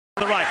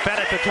The right,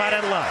 Bennett to tight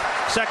end left.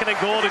 Second and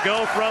goal to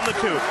go from the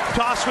 2.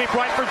 Toss sweep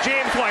right for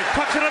James White.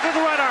 Tucks it under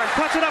the right arm.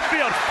 Cuts it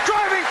upfield.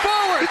 Driving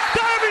forward.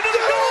 Diving to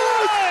the goal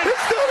line.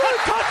 A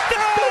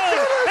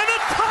touchdown. And a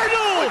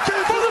title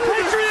for the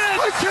Patriots.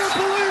 I can't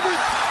believe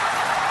it.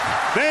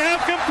 They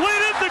have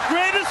completed the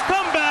greatest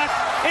comeback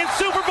in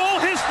Super Bowl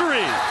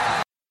history.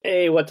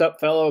 Hey, what's up,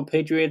 fellow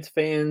Patriots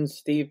fans?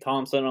 Steve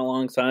Thompson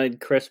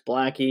alongside Chris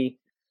Blackie.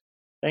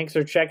 Thanks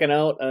for checking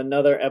out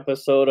another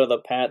episode of the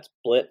Pats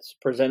Blitz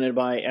presented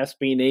by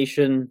SB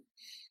Nation.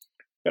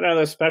 Got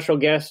another special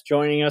guest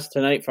joining us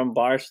tonight from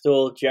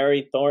Barstool,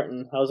 Jerry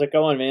Thornton. How's it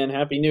going, man?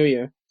 Happy New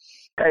Year.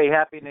 Hey,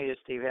 Happy New Year,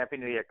 Steve. Happy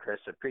New Year, Chris.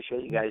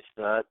 Appreciate you guys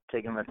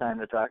taking the time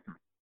to talk to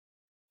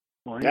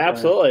me.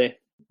 Absolutely.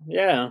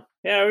 Yeah,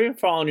 we've been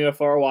following you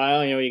for a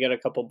while. You know, you got a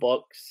couple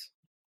books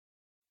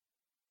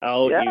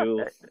out. Yeah,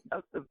 You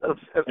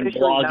officially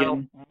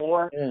blogging.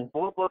 Now,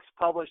 more books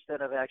published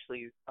than I've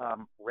actually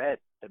read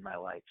in my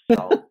life.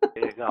 So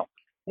there you go.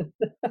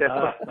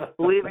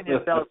 Believe in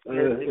yourself.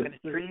 You can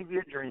achieve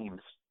your dreams.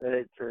 There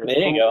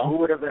you go. Who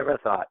would have ever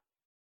thought?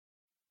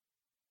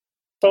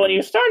 So when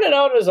you started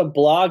out as a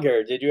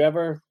blogger, did you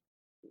ever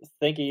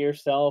think of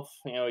yourself,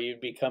 you know,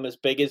 you'd become as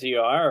big as you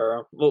are,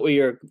 or what were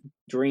your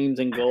dreams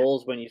and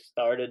goals when you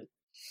started?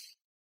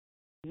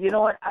 You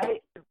know what?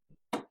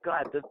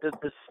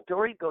 The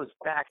story goes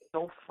back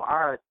so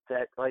far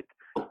that, like,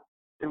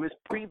 it was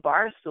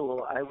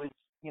pre-Barstool. I was,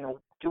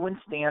 doing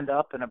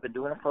stand-up, and I've been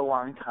doing it for a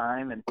long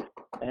time,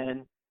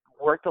 and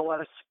worked a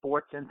lot of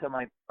sports into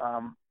my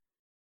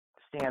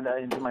stand-up,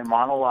 into my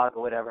monologue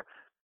or whatever.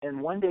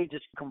 And one day,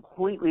 just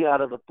completely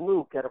out of the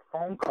blue, got a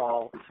phone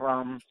call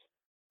from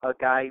a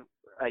guy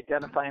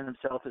identifying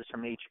himself as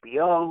from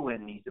HBO,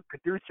 and he's a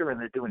producer, and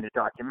they're doing a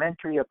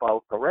documentary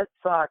about the Red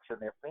Sox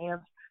and their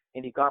fans,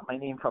 and he got my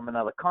name from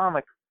another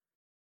comic.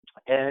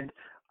 And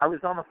I was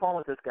on the phone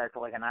with this guy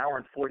for like an hour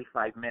and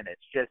 45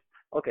 minutes. Just,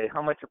 okay,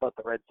 how much about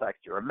the Red Sox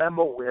do you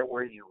remember? Where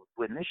were you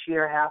when this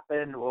year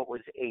happened? What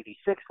was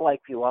 '86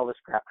 like for you? All this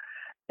crap.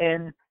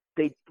 And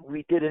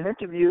we did an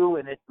interview,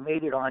 and it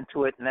made it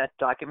onto it. And that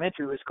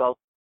documentary was called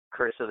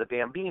Curse of the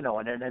Bambino,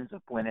 and it ends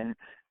up winning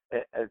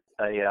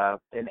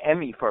an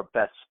Emmy for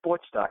Best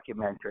Sports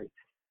Documentary.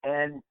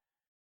 And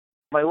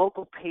my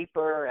local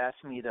paper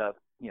asked me to,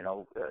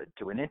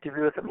 do an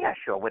interview with them. Yeah,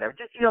 sure, whatever.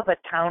 Just, the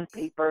town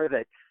paper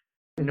that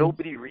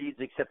nobody reads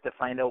except to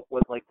find out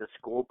what, like, the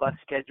school bus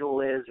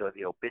schedule is or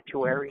the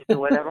obituaries or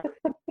whatever.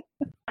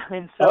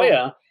 And so,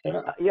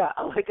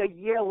 like a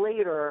year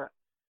later,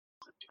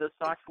 the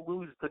Sox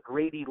lose the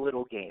Grady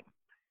Little game,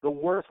 the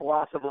worst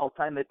loss of all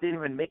time. That didn't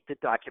even make the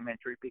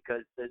documentary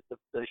because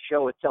the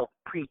show itself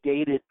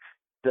predated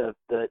the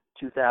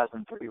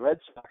 2003 Red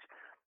Sox.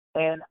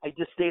 And I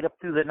just stayed up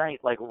through the night,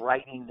 like,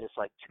 writing this,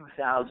 like,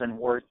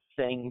 2,000-word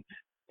thing,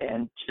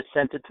 and just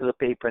sent it to the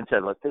paper and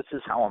said, look, this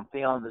is how I'm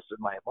feeling. This is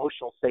my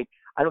emotional state.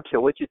 I don't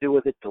care what you do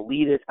with it.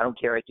 Delete it. I don't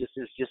care. It's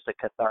just a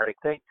cathartic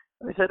thing.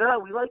 And they said, oh,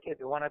 we like it.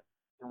 You want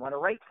to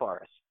write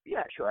for us?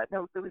 Yeah, sure.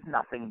 No, there was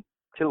nothing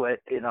to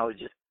it. It was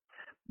just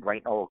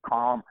writing a little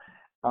column.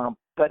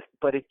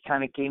 But it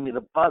kind of gave me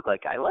the bug.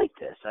 Like, I like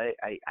this.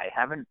 I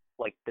haven't,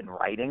 like, been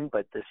writing,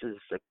 but this is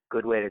a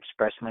good way to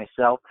express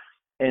myself.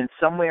 And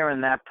somewhere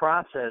in that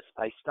process,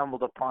 I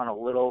stumbled upon a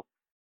little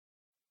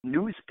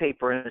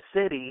newspaper in the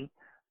city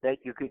that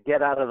you could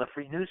get out of the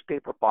free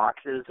newspaper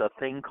boxes, a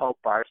thing called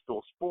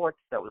Barstool Sports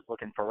that was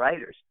looking for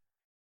writers.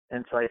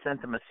 And so I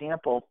sent them a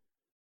sample,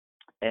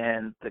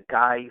 and the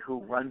guy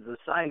who runs the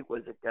site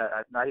was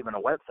not even a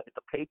website,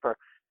 the paper,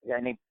 a guy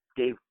named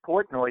Dave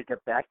Portnoy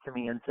got back to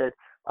me and said,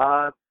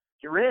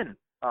 you're in.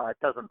 It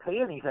doesn't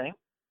pay anything.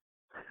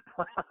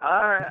 all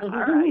right.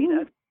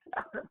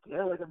 I don't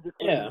care. Like, I'm just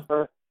looking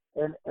for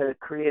a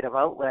creative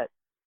outlet.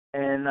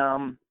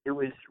 And it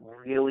was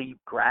really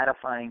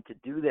gratifying to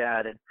do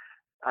that. And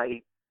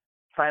I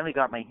finally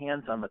got my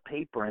hands on the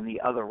paper and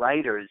the other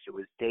writers. It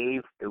was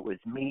Dave, it was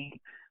me,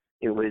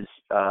 it was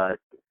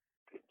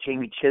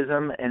Jamie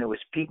Chisholm, and it was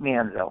Pete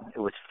Manzo. It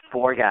was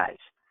 4 guys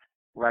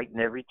writing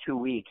every 2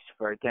 weeks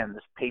for, again,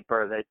 this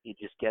paper that you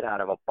just get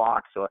out of a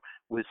box or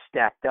was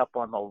stacked up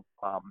on the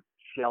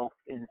shelf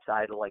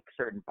inside of, like,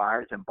 certain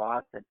bars in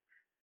Boston.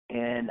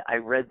 And I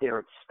read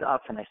their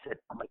stuff, and I said,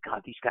 oh, my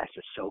God, these guys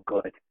are so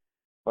good.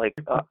 Like,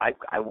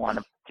 I want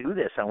to do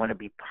this. I want to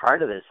be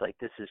part of this. Like,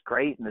 this is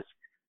great. And this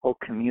whole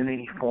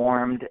community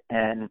formed.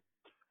 And,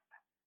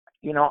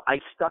 I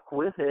stuck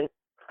with it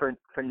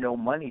for no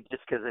money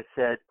just because I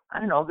said, I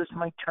don't know, this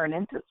might turn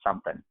into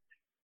something.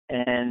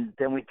 And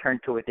then we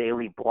turned to a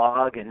daily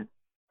blog, and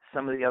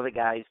some of the other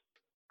guys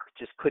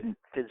just couldn't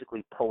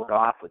physically pull it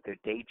off with their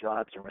day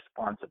jobs and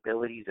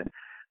responsibilities. And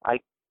I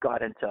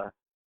got into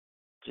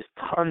just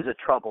tons of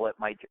trouble at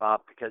my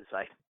job because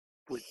I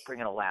was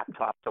bringing a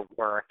laptop to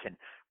work and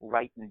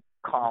writing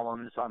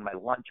columns on my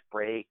lunch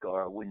break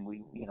or when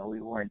we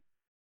weren't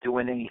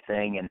doing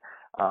anything. And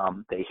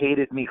they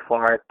hated me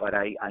for it, but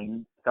I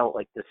felt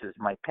like this is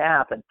my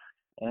path.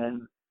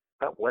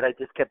 But what I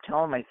just kept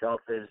telling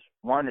myself is,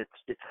 one,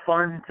 it's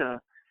fun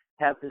to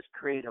have this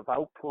creative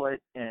output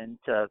and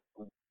to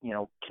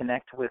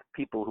connect with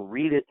people who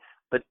read it.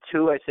 But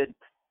two, I said,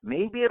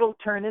 maybe it'll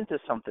turn into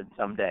something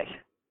someday.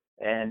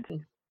 And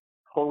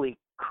holy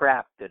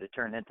crap, did it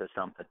turn into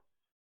something.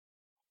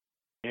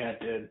 Yeah, it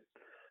did.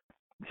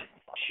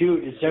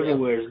 Shoot, it's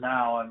everywhere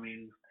now. I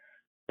mean,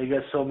 they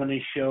got so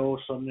many shows,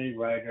 so many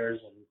writers,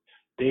 and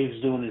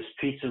Dave's doing his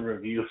pizza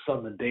reviews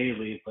on the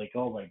daily. It's like,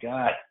 oh my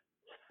God.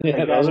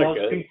 Yeah, those are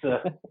good.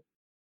 Pizza.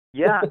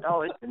 Yeah,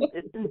 no, it's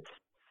been,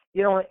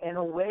 in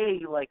a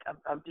way, like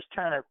I'm just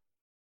trying to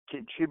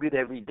contribute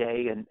every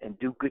day and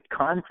do good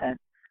content.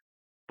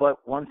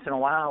 But once in a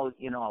while,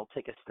 I'll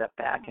take a step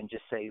back and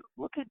just say,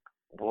 look at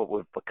what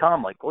we've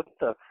become. Like, what's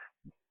the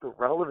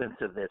relevance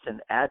of this,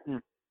 and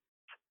adding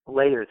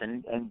layers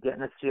and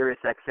getting a Sirius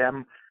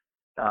XM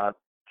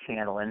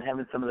channel and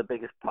having some of the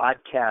biggest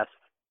podcasts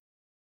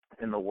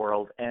in the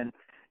world. And,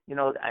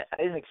 I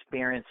had an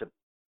experience a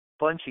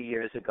bunch of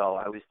years ago.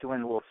 I was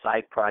doing little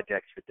side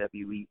projects for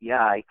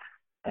WEEI,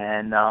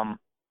 and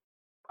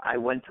I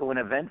went to an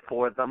event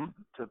for them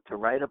to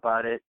write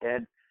about it,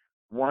 and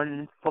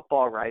one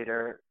football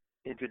writer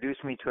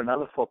introduced me to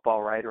another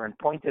football writer and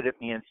pointed at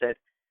me and said,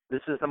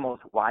 this is the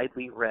most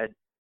widely read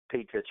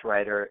Patriots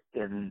writer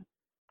in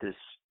this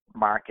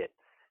market.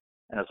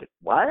 And I was like,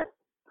 what?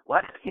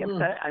 What?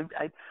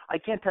 I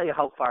can't tell you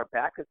how far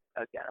back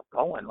again I'm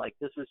going. Like,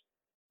 this is,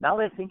 now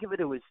that I think of it,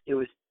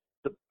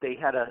 they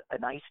had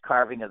an ice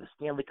carving of the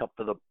Stanley Cup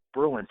for the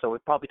Bruins, so we're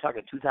probably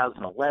talking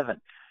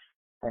 2011.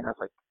 And I was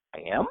like,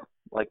 I am?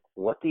 Like,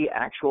 what the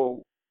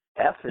actual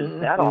F is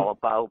that all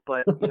about?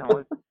 But,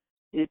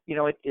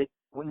 it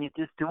when you're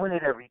just doing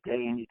it every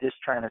day and you're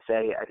just trying to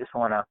say, I just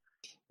want to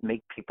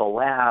make people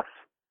laugh,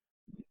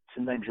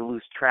 sometimes you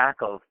lose track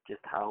of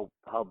just how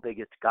big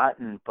it's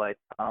gotten. But,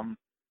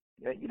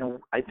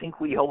 I think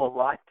we owe a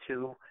lot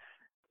to,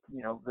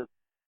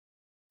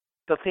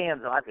 the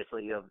fans,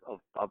 obviously, of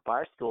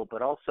Barstool,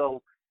 but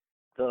also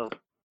the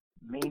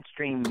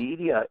mainstream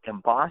media in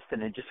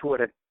Boston, and just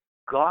what a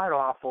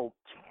god-awful,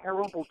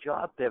 terrible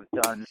job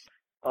they've done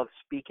of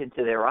speaking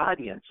to their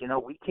audience.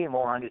 We came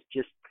along as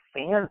just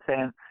fans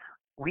saying,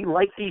 we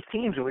like these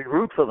teams, we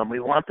root for them, we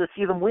want to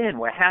see them win,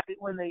 we're happy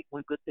when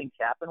good things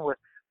happen,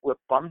 we're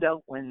bummed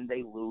out when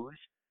they lose.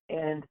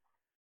 And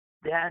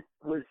that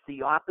was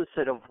the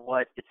opposite of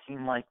what it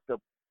seemed like the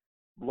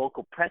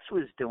local press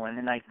was doing.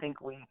 And I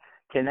think we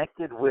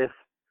connected with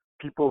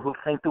people who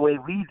think the way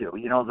we do,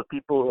 the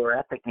people who are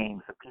at the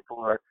games, the people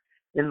who are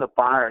in the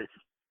bars,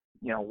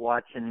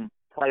 watching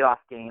playoff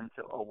games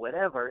or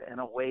whatever, in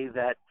a way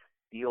that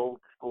the old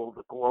school,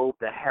 the Globe,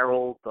 the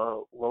Herald,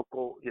 the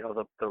local,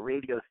 the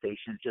radio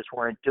stations just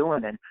weren't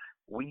doing. And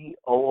we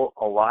owe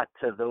a lot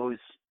to those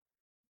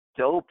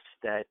dopes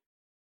that,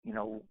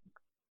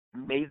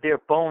 made their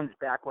bones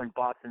back when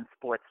Boston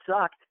sports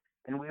sucked.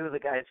 And we were the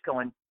guys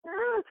going,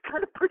 it's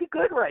kind of pretty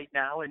good right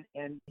now.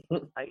 And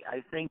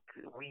I think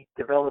we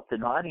developed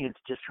an audience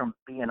just from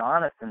being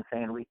honest and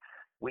saying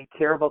we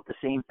care about the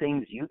same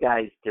things you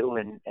guys do.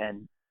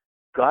 And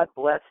God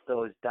bless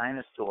those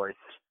dinosaurs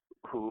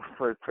who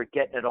for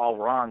getting it all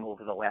wrong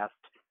over the last,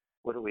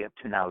 what are we up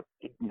to now,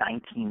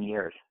 19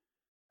 years.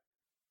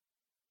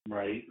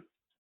 Right.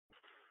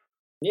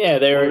 Yeah,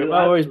 they've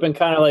always been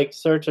kind of like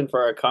searching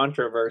for a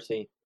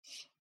controversy.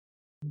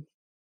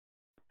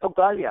 Oh,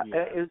 God, yeah.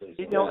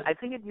 I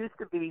think it used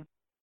to be,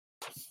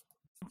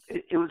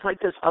 it was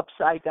like this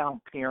upside-down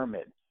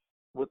pyramid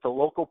with the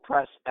local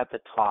press at the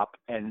top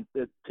and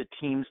the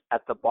teams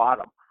at the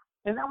bottom.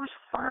 And that was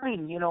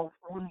fine, when you're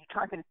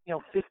talking,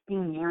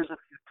 15 years of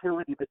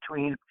futility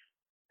between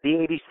the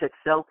 86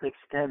 Celtics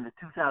and the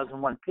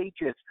 2001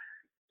 Patriots.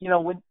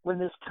 When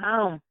this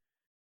town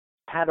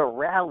had a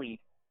rally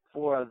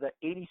for the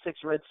 86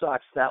 Red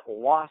Sox that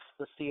lost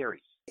the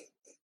series,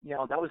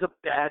 that was a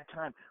bad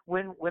time.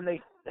 When they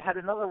had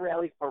another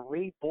rally for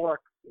Ray Bork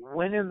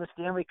winning the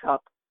Stanley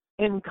Cup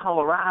in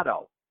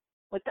Colorado,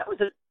 like that's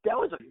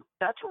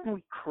when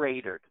we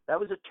cratered. That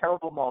was a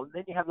terrible moment.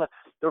 Then you have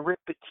the Rick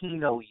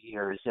Pitino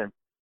years and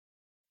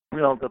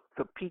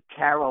the Pete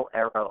Carroll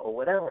era or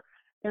whatever.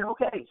 And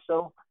okay,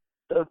 so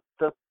the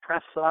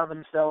press saw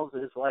themselves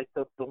as like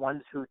the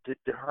ones who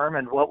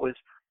determined what was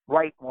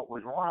right and what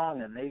was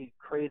wrong, and they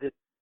created,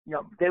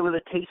 they were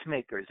the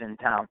tastemakers in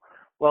town.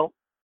 Well,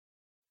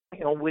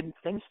 when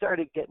things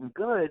started getting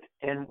good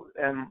and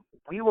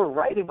we were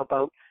writing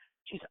about,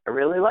 geez, I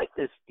really like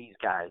these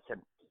guys. And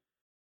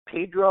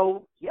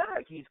Pedro,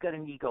 yeah, he's got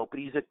an ego, but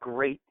he's a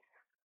great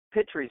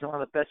pitcher. He's one of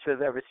the best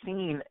we've ever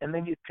seen. And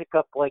then you pick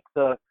up like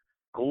the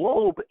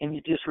Globe and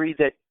you just read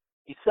that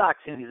he sucks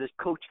and he's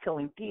a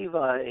coach-killing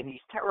diva and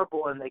he's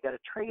terrible and they got to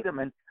trade him.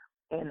 And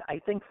I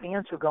think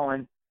fans were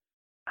going,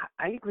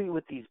 I agree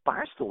with these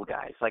Barstool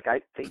guys. Like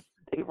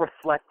they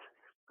reflect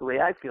the way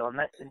I feel. And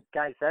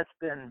guys, that's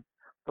been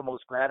the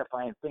most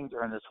gratifying thing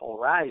during this whole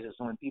rise is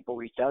when people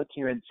reach out to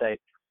you and say,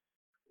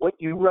 what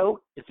you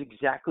wrote is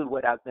exactly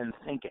what I've been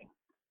thinking.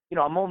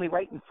 I'm only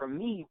writing for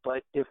me,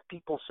 but if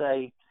people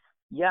say,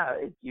 yeah,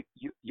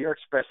 you're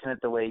expressing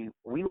it the way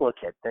we look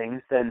at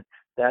things, then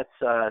that's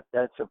a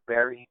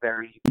very,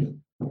 very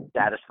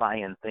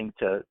satisfying thing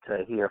to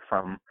hear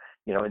from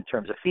in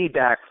terms of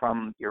feedback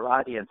from your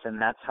audience,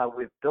 and that's how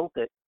we've built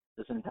it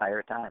this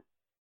entire time.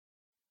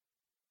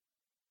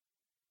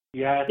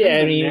 Yeah, I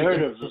think the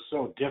narratives are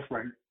so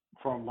different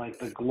from like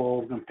the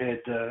Globe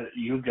compared to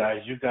you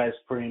guys. You guys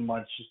pretty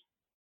much,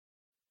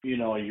 you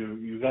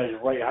guys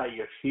write how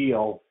you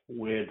feel.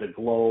 With the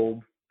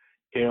Globe,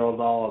 Herald,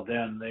 all of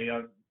them, they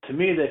are, to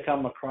me, they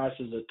come across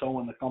as a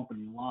toe in the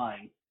company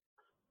line,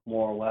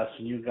 more or less.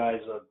 And you guys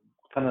are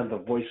kind of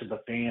the voice of the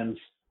fans.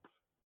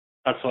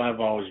 That's how I've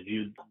always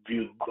viewed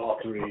all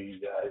three of you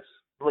guys.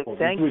 Like,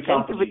 thank you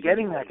for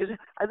getting that, because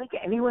I think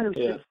anyone who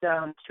sits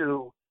down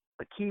to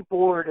a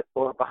keyboard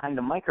or behind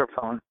a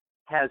microphone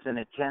has an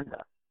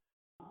agenda.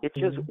 It's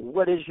just,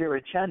 what is your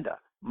agenda?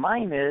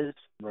 Mine is,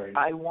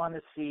 I want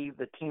to see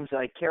the teams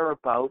I care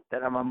about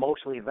that I'm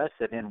emotionally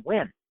invested in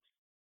win.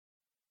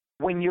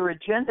 When your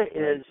agenda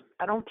is,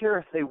 I don't care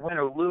if they win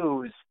or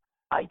lose,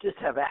 I just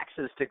have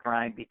access to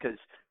grind because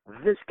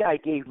this guy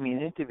gave me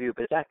an interview,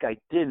 but that guy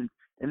didn't.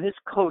 And this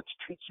coach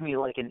treats me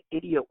like an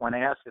idiot when I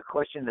ask a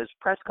question in this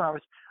press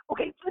conference.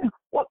 Okay,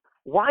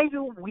 why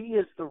do we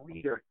as the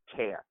reader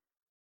care?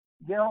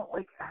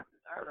 Like,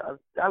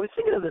 I was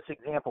thinking of this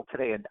example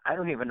today, and I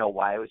don't even know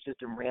why. It was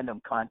just in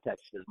random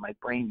context because my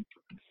brain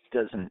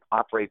doesn't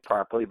operate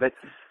properly. But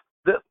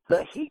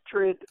the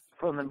hatred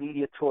from the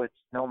media towards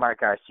Nomar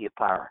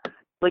Garciaparra.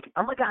 Like,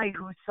 I'm a guy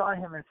who saw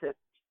him and said,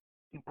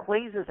 he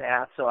plays his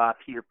ass off.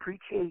 He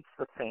appreciates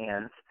the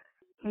fans.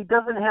 He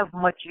doesn't have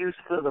much use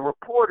for the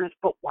reporters,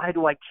 but why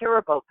do I care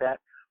about that?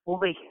 Well,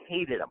 they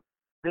hated him.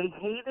 They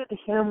hated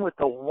him with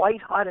the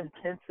white-hot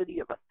intensity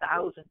of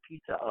 1,000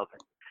 pizza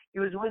ovens. He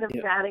was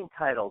winning batting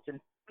titles and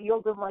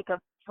fielding like a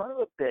son of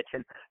a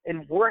bitch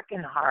and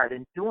working hard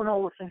and doing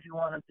all the things you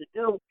want him to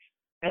do.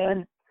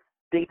 And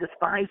they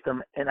despised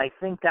him, and I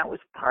think that was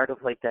part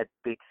of, like, that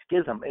big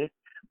schism.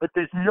 But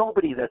there's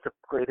nobody that's a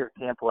greater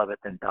example of it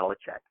than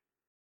Belichick.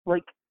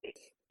 Like,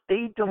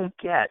 they don't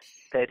get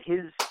that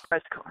his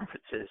press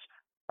conferences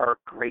are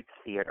great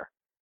theater.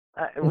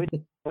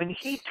 When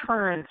he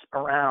turns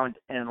around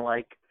and,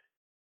 like,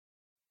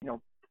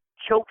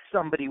 chokes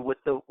somebody with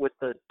the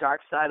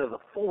dark side of the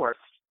force,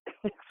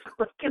 it's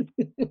like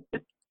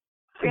it's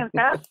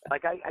fantastic.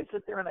 Like, I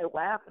sit there and I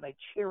laugh and I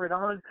cheer it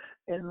on,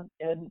 and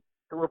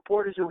the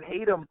reporters who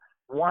hate him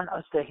want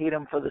us to hate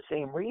him for the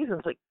same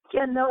reasons. Like,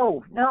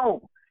 no,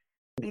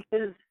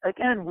 because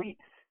again,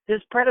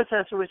 his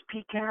predecessor was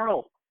Pete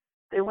Carroll.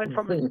 They went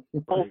from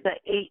both to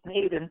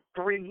 8-8 in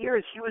 3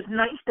 years. He was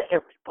nice to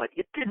everybody.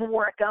 It didn't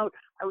work out.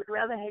 I would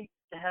rather hate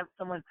to have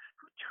someone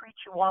who treats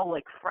you all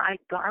like fried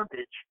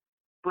garbage,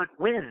 but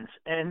wins.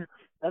 And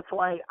that's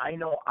why I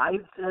know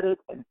I've said it,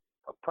 and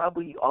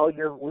probably all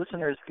your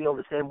listeners feel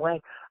the same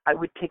way. I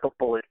would take a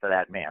bullet for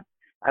that man.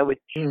 I would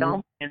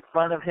jump in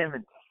front of him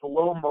in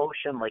slow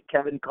motion like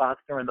Kevin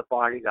Costner in The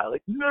Bodyguard,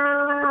 like,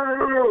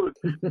 no!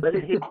 Let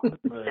it hit him,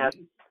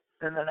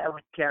 and then I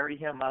would carry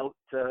him out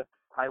to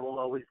I Will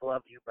Always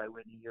Love You by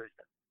Whitney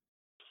Houston.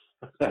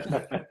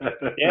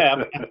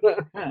 Yeah.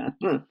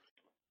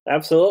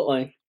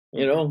 Absolutely.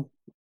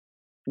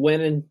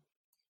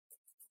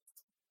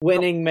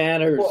 Winning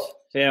matters.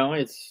 Well,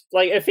 it's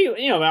like if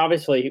he,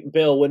 obviously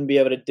Bill wouldn't be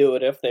able to do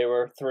it if they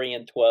were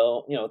 3-12,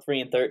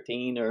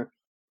 3-13 or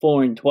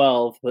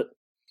 4-12, but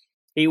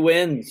he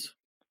wins.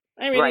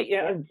 I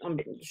mean, I'm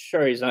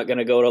sure he's not going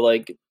to go to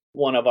like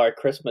one of our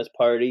Christmas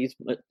parties,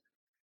 but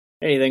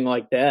anything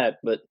like that.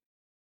 But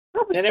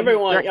and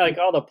everyone, like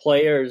all the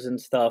players and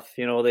stuff,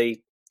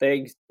 they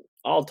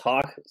all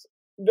talk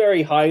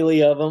very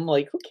highly of him.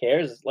 Like, who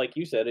cares? Like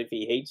you said, if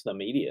he hates the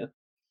media.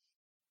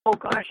 Oh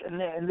gosh, and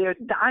they're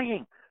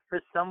dying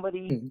for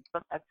somebody,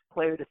 some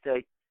ex-player, to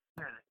say,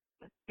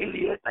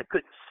 "Idiot! I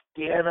couldn't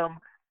stand him.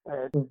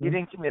 He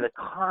didn't give me the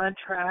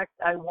contract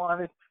I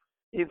wanted."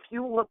 If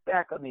you look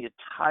back on the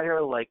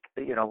entire,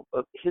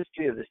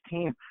 history of this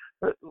team,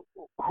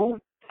 who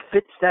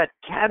fits that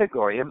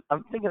category?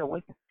 I'm thinking of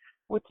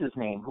what's his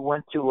name, who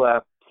went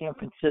to San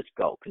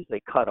Francisco because they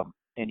cut him,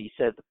 and he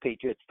said the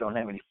Patriots don't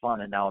have any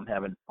fun, and now I'm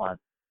having fun.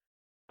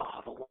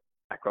 Oh,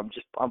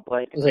 I'm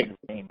blanking on his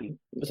name.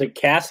 Was it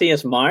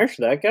Cassius Marsh,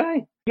 that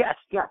guy? Yes,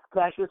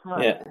 Cassius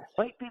Marsh. Yeah.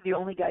 Might be the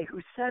only guy who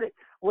said it.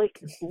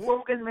 Like,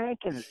 Logan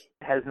Mankins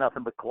has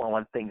nothing but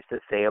glowing things to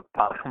say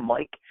about him.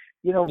 Like,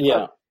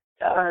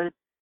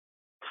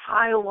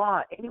 Ty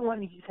Law,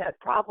 anyone he's had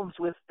problems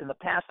with in the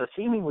past, or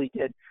seemingly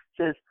did,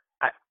 says,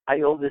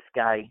 I owe this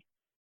guy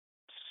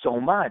so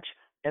much.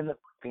 And the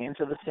fans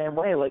are the same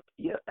way. Like,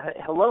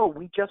 hello,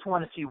 we just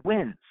want to see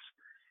wins.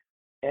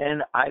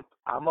 And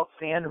I'm a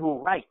fan who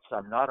writes.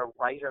 I'm not a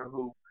writer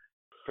who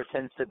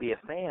pretends to be a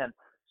fan.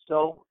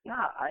 So,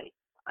 I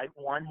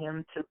want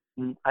him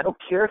to – I don't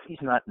care if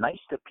he's not nice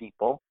to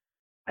people.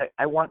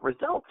 I want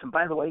results. And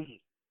by the way,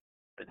 he's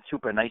been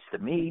super nice to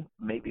me,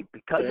 maybe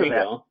because of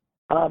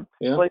that.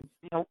 But,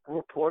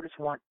 reporters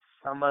want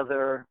some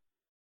other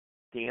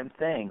damn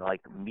thing.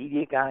 Like,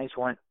 media guys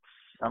want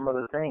some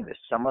other thing. There's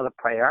some other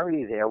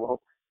priority there.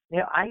 Well,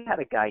 I had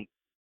a guy –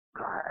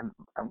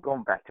 I'm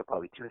going back to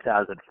probably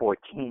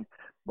 2014,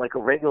 like a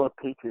regular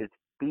Patriots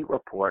beat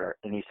reporter,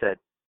 and he said,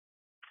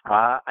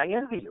 I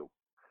envy you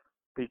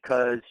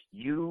because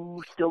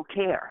you still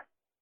care.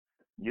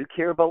 You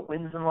care about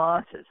wins and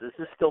losses. This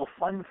is still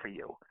fun for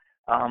you.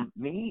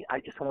 Me, I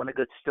just want a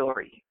good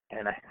story.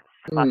 And I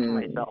thought to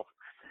myself,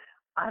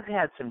 I've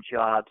had some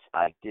jobs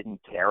I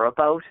didn't care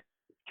about.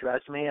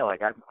 Trust me,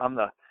 like I'm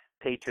the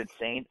patron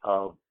saint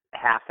of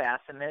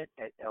half-assing it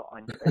at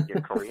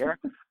your career.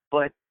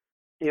 But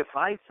if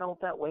I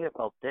felt that way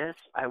about this,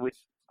 I would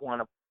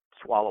want to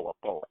swallow a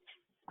bullet.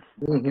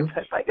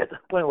 If I get to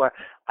the point where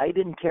I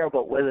didn't care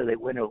about whether they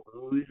win or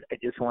lose, I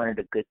just wanted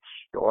a good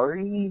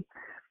story.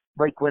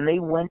 Like when they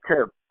went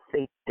to,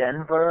 say,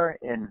 Denver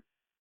in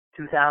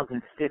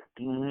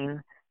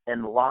 2015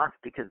 and lost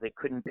because they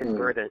couldn't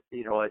convert a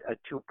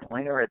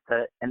two-pointer at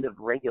the end of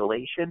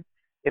regulation.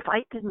 If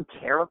I didn't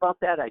care about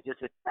that, I just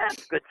said,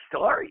 that's a good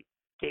story.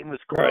 Game was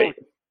close. Right.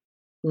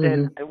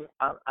 Then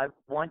I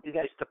want you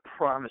guys to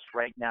promise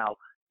right now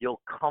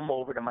you'll come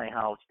over to my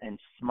house and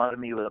smother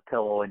me with a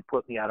pillow and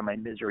put me out of my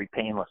misery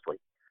painlessly.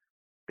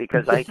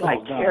 Because I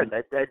care.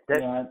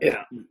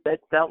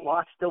 That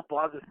loss still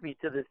bothers me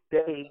to this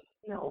day.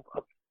 You know,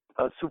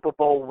 a Super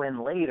Bowl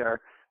win later,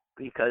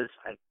 because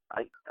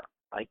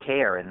I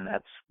care, and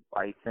that's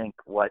I think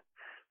what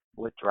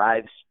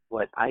drives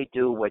what I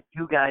do, what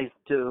you guys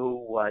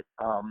do, what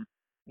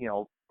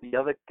the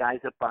other guys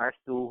at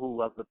Barstool who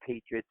love the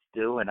Patriots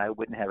do, and I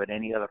wouldn't have it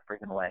any other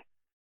freaking way.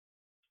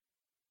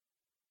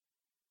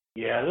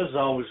 Yeah, there's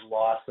always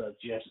loss that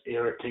just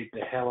irritate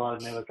the hell out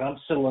of me. Like, I'm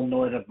still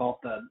annoyed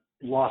about that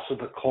loss of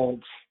the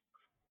Colts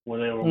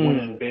when they were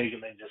winning big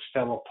and they just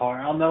fell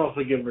apart. I'll never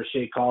forgive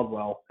Rashae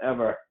Caldwell,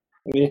 ever.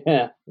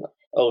 Yeah.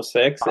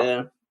 06,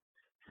 yeah.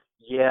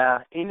 Yeah,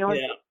 and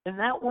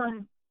that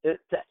one,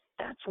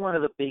 that's one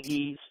of the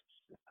biggies.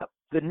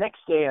 The next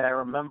day, I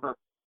remember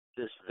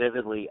this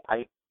vividly.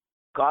 I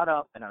got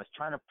up and I was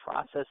trying to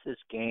process this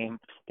game.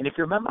 And if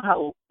you remember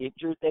how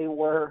injured they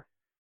were,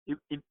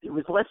 it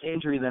was less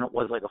injury than it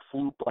was like a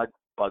flu bug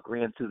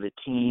ran through the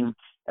team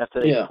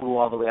after they flew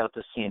all the way out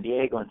to San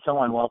Diego and so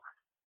on. Well,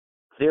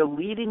 their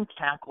leading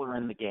tackler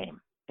in the game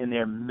and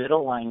their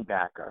middle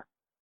linebacker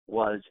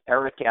was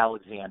Eric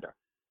Alexander.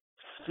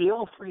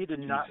 Feel free to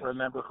not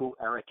remember who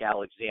Eric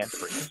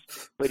Alexander is,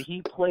 but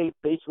he played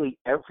basically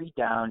every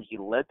down. He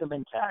led them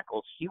in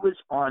tackles. He was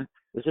on,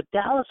 was it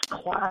Dallas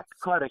Clark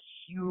caught a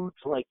huge,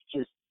 like,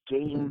 just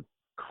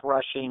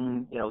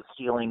game-crushing,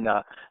 stealing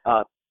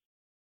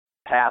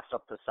pass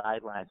up the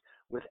sidelines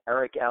with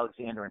Eric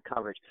Alexander in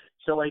coverage.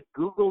 So I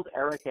Googled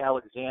Eric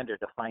Alexander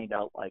to find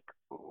out, like,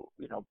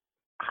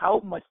 how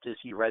much does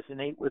he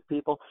resonate with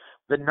people?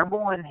 The number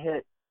one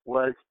hit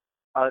was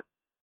a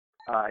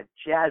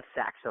jazz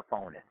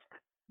saxophonist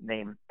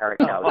named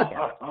Eric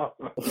Alexander.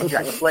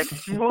 Like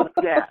smooth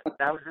jazz.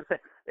 That was the thing.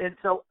 And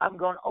so I'm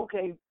going,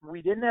 okay,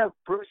 we didn't have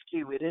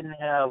Brewski, we didn't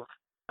have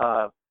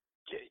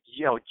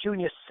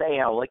Junior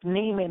Seau, like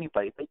name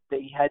anybody.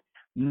 They had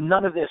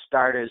none of their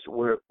starters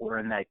were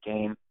in that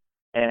game.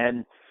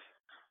 And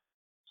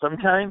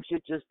sometimes you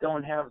just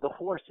don't have the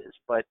horses,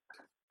 but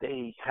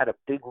they had a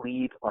big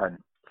lead on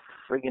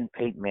friggin'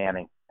 Peyton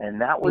Manning. And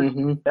that was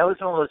one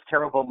of those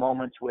terrible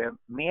moments where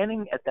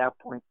Manning at that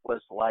point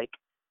was like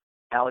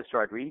Alex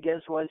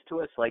Rodriguez was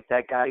to us, like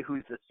that guy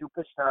who's a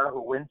superstar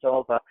who wins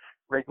all the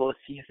regular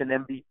season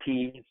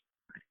MVPs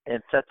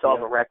and sets all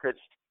the records,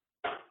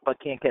 but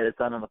can't get it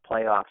done in the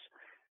playoffs.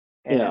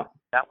 And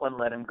that one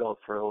let him go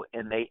through,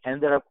 and they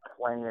ended up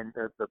playing,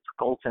 the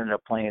Colts ended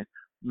up playing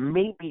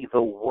maybe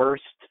the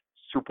worst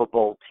Super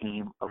Bowl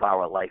team of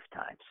our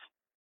lifetimes,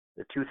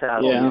 the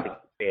 2006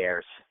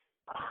 Bears.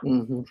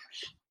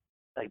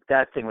 Like,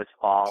 that thing was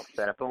all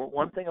set up. And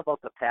one thing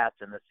about the Pats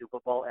in the Super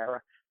Bowl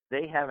era,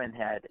 they haven't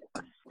had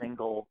a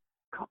single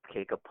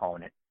cupcake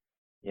opponent.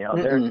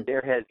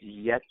 There has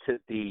yet to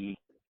be,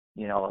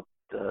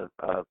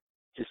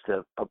 just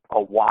a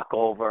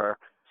walkover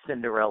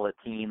Cinderella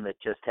team that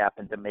just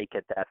happened to make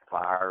it that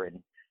far.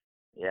 And,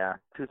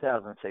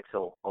 2006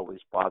 will always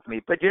bother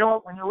me. But you know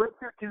what? When you look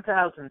through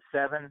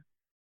 2007,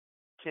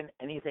 can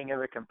anything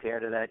ever compare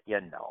to that?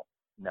 Yeah, no.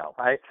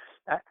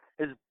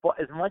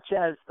 As much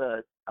as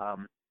the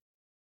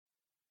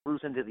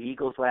losing to the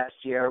Eagles last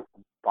year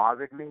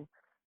bothered me,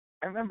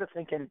 I remember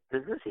thinking,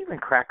 does this even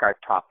crack our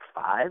top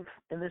 5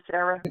 in this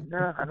era?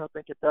 No, I don't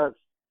think it does.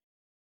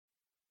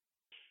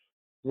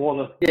 Well,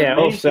 the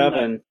main 07.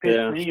 thing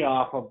that pissed me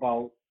off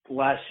about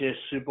last year's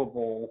Super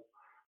Bowl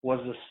was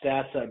the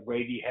stats that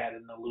Brady had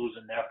in the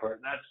losing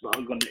effort. That's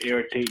not going to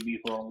irritate me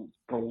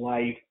for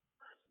life.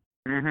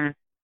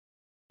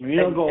 You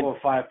don't go over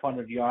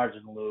 500 yards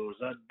and lose.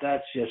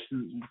 That's just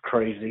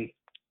crazy.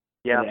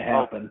 Yeah, it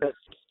happened.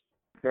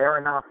 Fair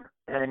enough.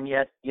 And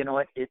yet, you know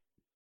what? It's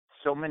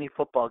so many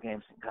football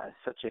games. God, it's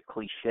such a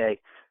cliche,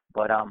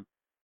 but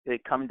they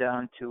come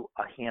down to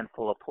a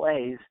handful of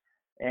plays,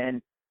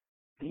 and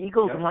the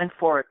Eagles went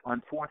for it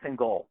on 4th and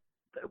goal,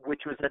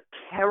 which was a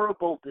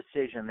terrible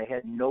decision. They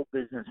had no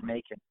business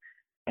making,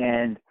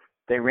 and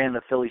they ran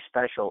the Philly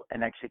special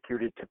and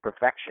executed to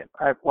perfection.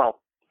 If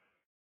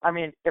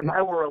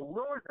I were a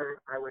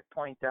loser, I would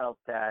point out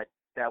that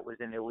that was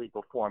an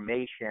illegal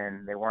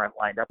formation. They weren't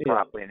lined up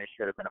properly, and it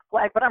should have been a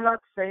flag. But I'm not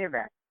saying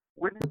that.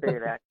 Wouldn't say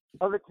that.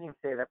 Other teams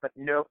say that, but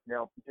no,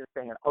 I'm just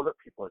saying other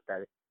people have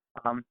said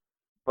it.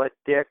 But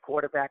their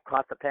quarterback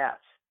caught the pass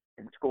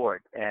and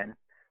scored, and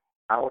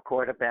our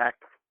quarterback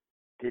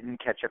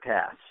didn't catch a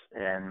pass.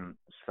 And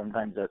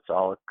sometimes that's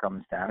all it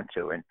comes down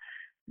to. And,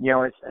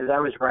 as I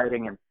was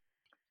writing, and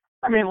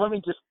I mean, let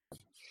me just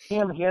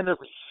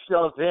handedly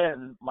shove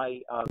in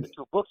my the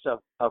 2 books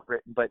I've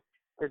written, but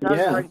as I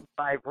was writing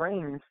 5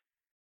 Rings,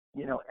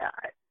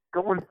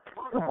 going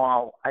through them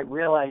all, I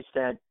realized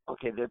that,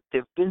 okay,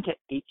 they've been to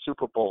 8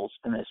 Super Bowls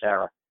in this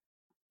era.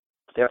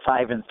 They're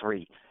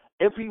 5-3.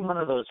 Every one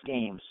of those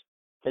games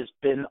has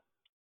been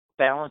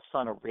balanced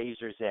on a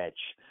razor's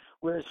edge.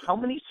 Whereas how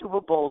many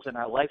Super Bowls in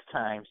our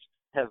lifetimes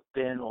have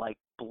been like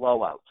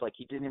blowouts, like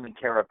you didn't even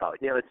care about?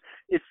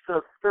 It's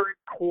the third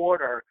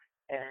quarter,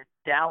 and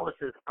Dallas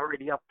is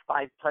already up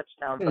 5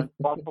 touchdowns on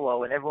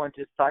Buffalo, and everyone's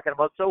just talking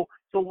about, so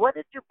what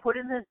did you put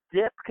in this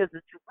dip? Because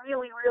it's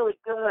really, really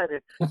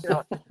good.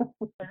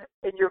 And,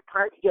 and your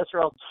party guests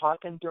are all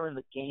talking during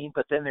the game,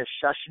 but then they're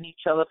shushing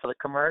each other for the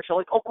commercial.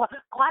 Like, oh,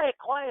 quiet,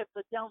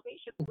 the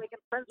Dalmatians making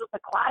friends with the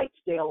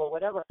Clydesdale or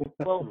whatever.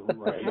 Well, the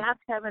Pats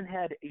haven't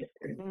had a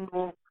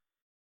single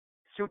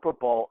Super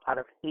Bowl out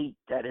of 8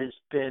 that has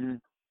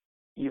been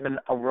even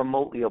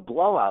remotely a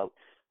blowout.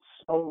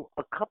 So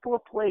a couple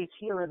of plays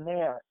here and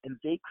there, and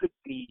they could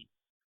be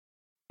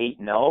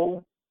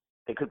 8-0,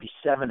 they could be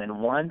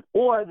 7-1,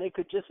 or they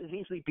could just as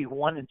easily be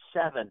 1-7,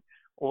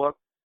 or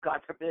God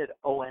forbid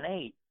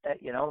 0-8.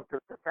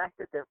 The fact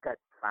that they've got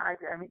 5.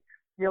 I mean,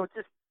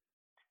 just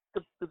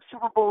the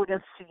Super Bowl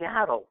against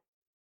Seattle.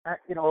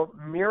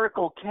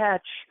 Miracle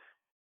catch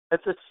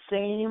at the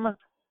same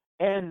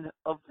end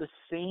of the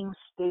same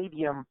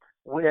stadium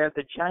where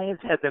the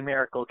Giants had the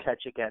miracle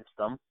catch against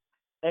them.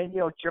 And,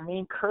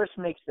 Jermaine Kearse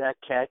makes that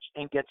catch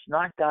and gets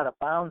knocked out of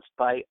bounds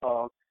by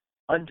a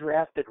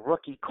undrafted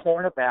rookie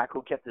cornerback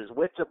who kept his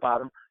wits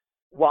about him,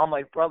 while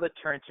my brother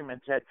turned to him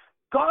and said,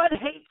 God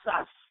hates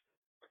us.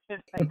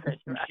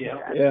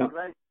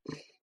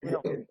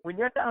 When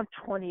you're down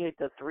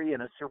 28-3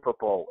 in a Super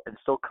Bowl and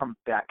still come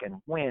back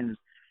and win,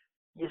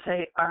 you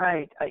say, all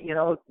right, you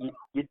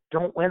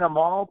don't win them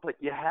all, but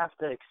you have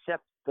to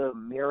accept the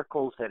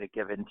miracles that are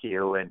given to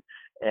you.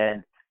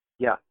 And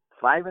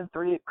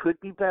 5-3, it could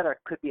be better. It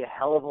could be a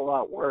hell of a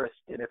lot worse.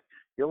 And if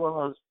you're one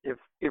of those,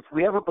 if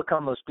we ever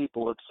become those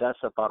people who obsess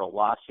about a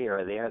loss here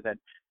or there, then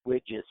we're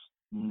just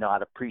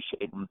not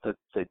appreciating the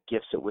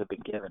gifts that we've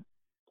been given.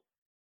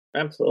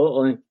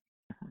 Absolutely.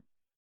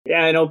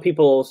 Yeah, I know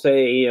people will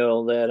say,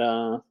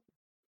 that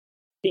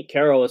Pete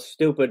Carroll was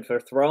stupid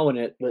for throwing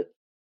it, but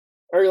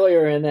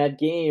earlier in that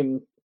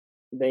game,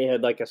 they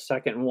had like a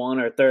 2nd and 1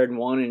 or 3rd and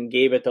 1 and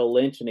gave it to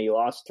Lynch, and he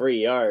lost 3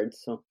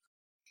 yards. So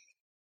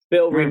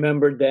Bill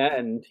remembered that,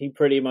 and he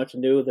pretty much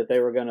knew that they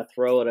were going to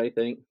throw it, I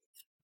think.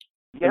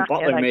 Yeah, and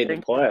Butler made the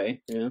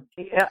play. Yeah,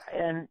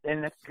 and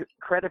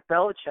credit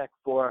Belichick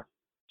for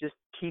just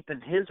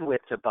keeping his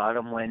wits about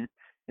him when,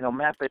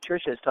 Matt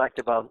Patricia has talked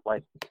about,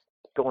 like,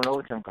 going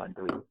over to him going,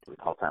 do we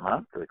call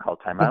timeout? Do we call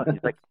timeout?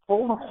 He's like,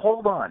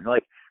 hold on.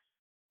 Like,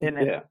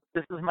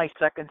 this is my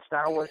 2nd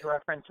Star Wars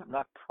reference. I'm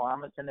not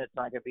promising it's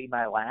not going to be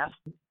my last,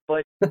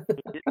 but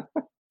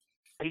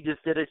he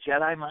just did a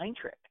Jedi mind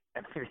trick.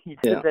 He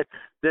said that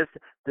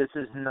this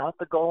is not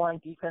the goal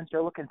line defense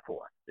they're looking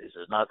for. This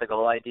is not the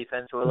goal line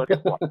defense we're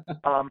looking for.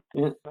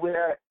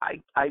 Where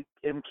I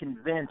am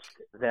convinced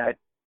that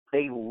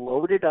they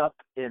loaded up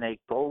in a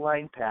goal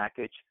line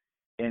package,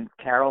 and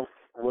Carroll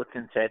looked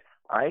and said,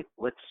 all right,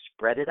 let's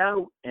spread it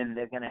out, and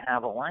they're going to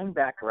have a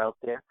linebacker out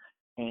there.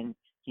 And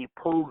he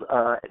pulled,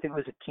 I think it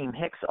was Akeem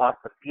Hicks off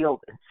the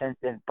field and sent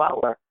in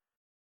Butler.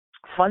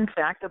 Fun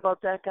fact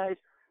about that, guys,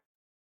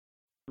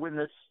 when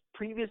this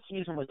previous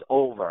season was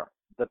over,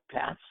 the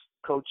Pats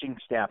coaching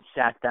staff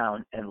sat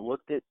down and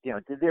looked at,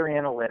 did their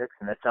analytics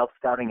and their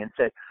self-scouting and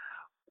said,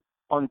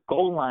 on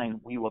goal line,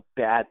 we were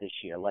bad this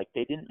year. Like,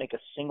 they didn't make a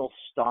single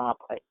stop.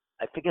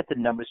 I forget the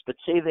numbers, but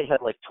say they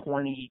had like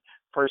 20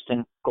 first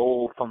and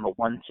goal from the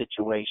 1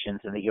 situations,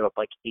 and they gave up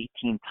like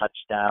 18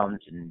 touchdowns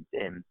and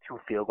 2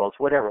 field goals,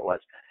 whatever it was.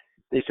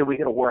 They said, we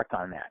got to work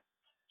on that.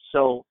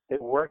 So they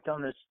worked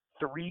on this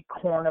 3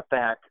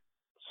 cornerback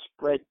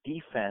spread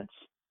defense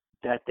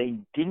that they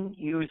didn't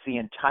use the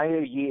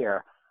entire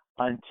year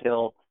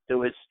until there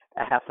was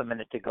a half a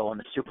minute to go in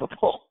the Super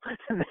Bowl.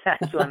 And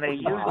that's when they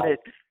used it.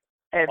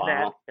 And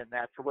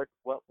that's what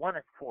won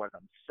it for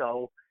them.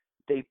 So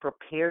they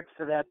prepared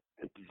for that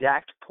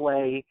exact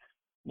play.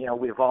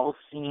 We've all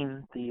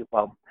seen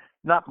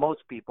not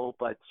most people,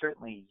 but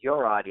certainly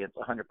your audience,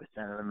 100%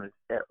 of them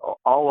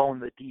all own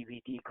the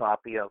DVD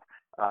copy of,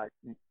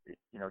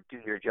 Do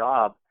Your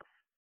Job,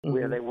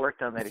 where they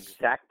worked on that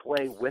exact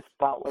play with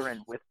Butler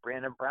and with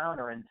Brandon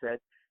Browner and said,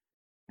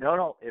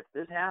 no, if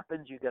this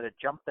happens, you got to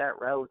jump that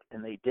route,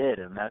 and they did.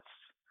 And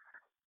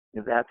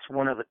that's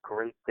one of the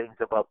great things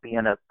about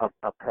being a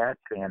Pats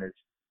fan is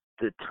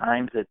the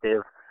times that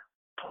they've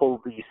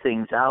pulled these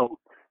things out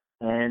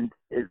And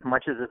as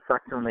much as it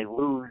sucks when they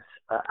lose,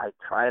 I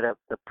try to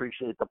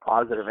appreciate the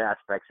positive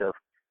aspects of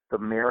the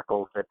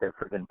miracles that they've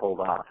freaking pulled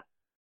off.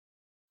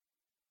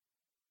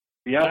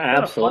 Yeah, it's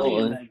kind of funny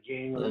in absolutely. that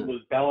game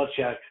with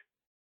Belichick.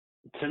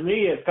 To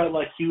me, it felt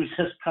like he was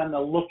just kind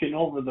of looking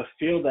over the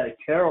field at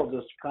Carroll,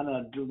 just kind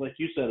of do, like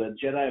you said, a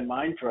Jedi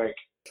mind trick.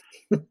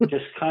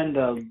 Just kind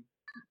of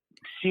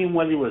seeing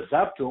what he was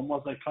up to,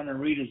 almost like trying to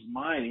read his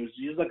mind.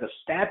 He was like a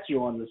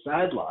statue on the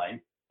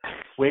sideline,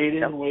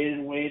 waiting, and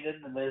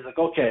then he's like,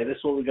 okay, this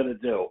is what we're going to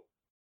do.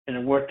 And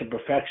it worked to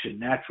perfection,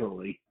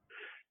 naturally.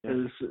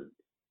 The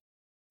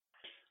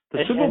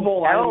Super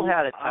Bowl, Carroll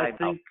had a timeout. I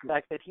think, The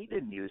fact that he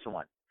didn't use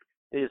one.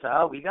 He said,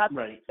 we're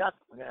gonna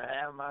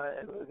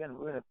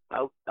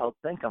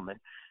outthink them. And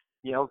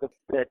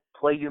that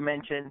play you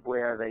mentioned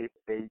where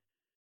they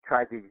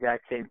tried the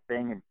exact same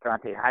thing, and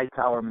Dante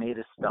Hightower made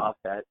a stop.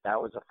 That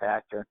was a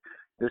factor.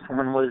 This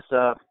one was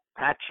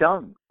Pat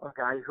Chung, a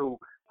guy who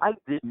I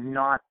did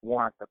not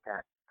want the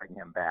Pats to bring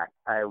him back.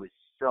 I was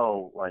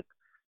so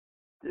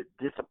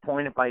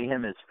disappointed by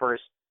him his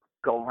first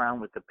go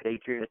around with the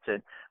Patriots,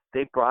 and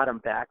they brought him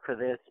back for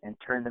this and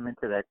turned him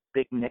into that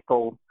big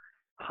nickel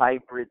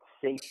hybrid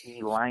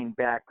safety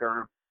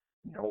linebacker,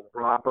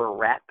 robber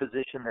rat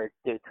position that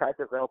they tried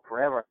to develop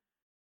forever.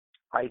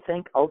 I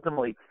think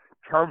ultimately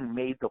Chung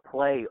made the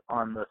play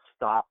on the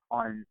stop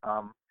on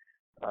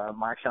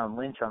Marshawn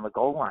Lynch on the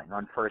goal line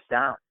on first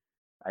down.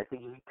 I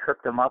think he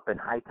tripped him up and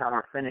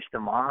Hightower finished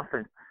him off.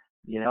 And,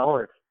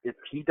 if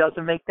he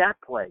doesn't make that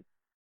play,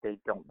 they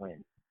don't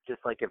win.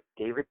 Just like if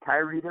David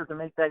Tyree doesn't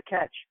make that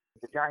catch,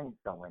 the Giants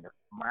don't win. If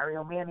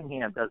Mario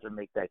Manningham doesn't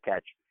make that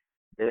catch,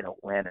 they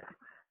don't win.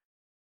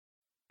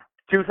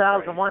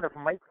 2001, if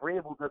Mike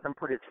Vrabel doesn't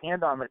put his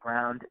hand on the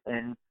ground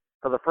and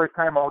for the first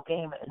time all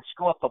game and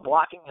screw up the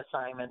blocking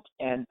assignment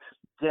and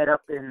get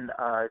up in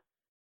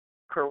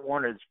Kurt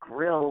Warner's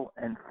grill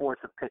and force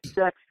a pick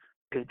six,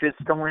 they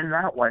just don't win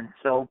that one.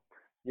 So,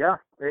 yeah,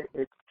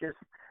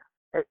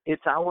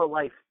 it's our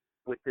life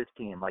with this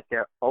team. Like,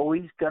 they're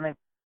always going to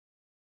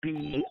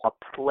be a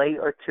play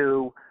or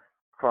two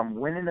from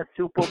winning a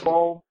Super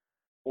Bowl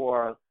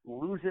or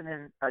losing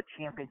in a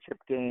championship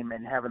game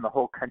and having the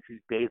whole country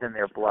bathe in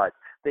their blood.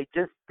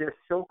 They're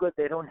so good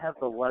they don't have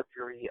the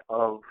luxury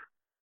of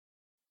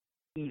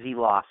easy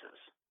losses.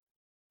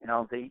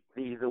 They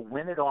either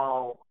win it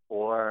all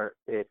or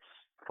it's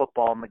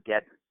football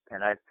Mageddon.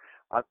 And I've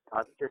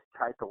just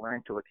tried to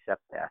learn to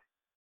accept that.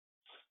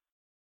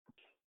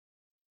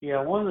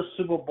 Yeah, one of the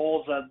Super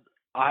Bowls that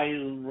I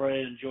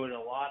really enjoyed a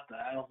lot that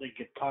I don't think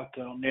it talked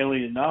about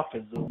nearly enough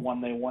is the one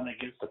they won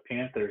against the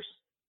Panthers.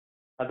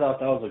 I thought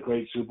that was a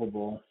great Super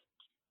Bowl.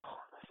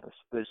 It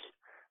was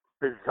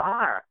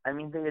bizarre. I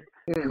mean, they had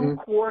two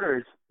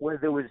quarters where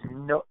there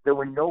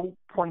were no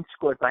points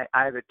scored by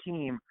either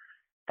team,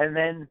 and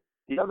then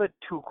the other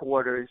two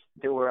quarters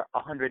there were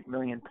 100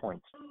 million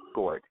points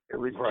scored. It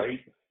was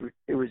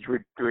It was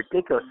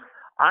ridiculous.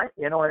 I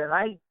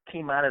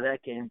came out of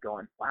that game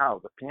going,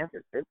 wow, the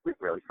Panthers, we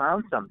really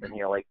found something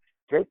here. Like,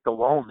 Jake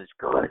Delhomme is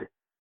good.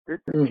 The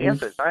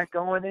Panthers aren't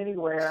going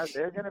anywhere.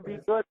 They're going to be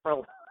good for a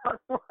long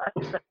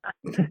time.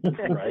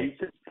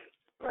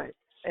 Right.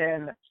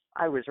 And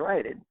I was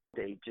right. And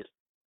they just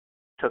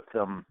took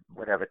them,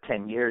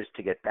 10 years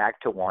to get back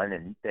to one,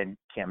 and then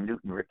Cam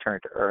Newton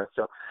returned to earth.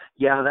 So,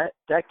 yeah,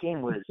 that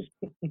game was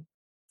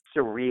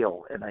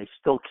surreal, and I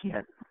still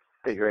can't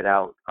figure it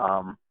out.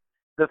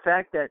 The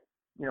fact that,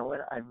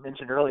 I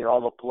mentioned earlier,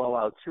 all the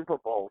blowout Super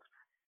Bowls,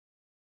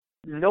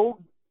 no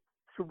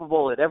Super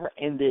Bowl had ever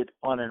ended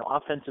on an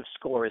offensive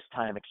score as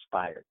time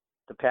expired.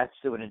 The Pats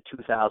do it in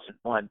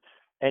 2001,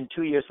 and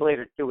 2 years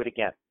later do it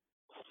again.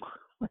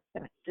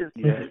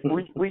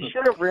 We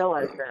should have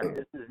realized that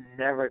this is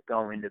never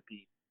going to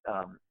be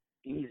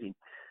easy.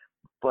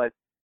 But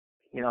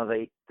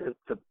the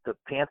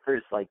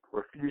Panthers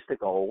refused to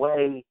go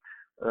away.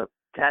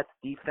 Pats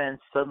defense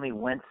suddenly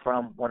went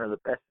from one of the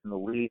best in the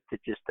league to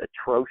just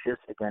atrocious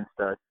against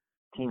a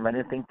team I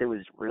didn't think that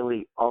was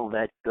really all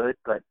that good.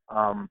 But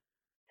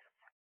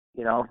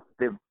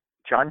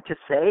John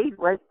Casey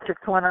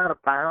kicked one out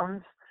of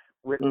bounds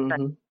with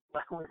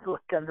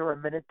under a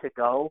minute to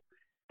go,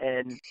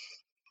 and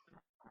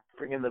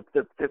bringing the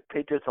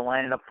Patriots are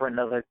lining up for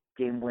another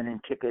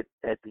game-winning kick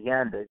at the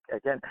end.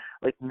 Again,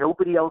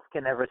 nobody else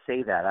can ever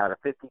say that out of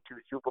 52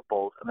 Super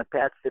Bowls, and the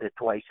Pats did it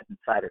twice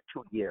inside of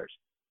 2 years.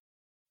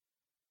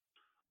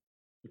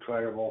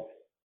 Incredible.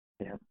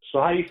 Yeah. So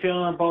how are you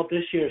feeling about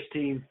this year's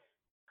team?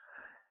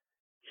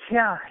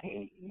 Yeah,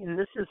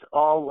 this is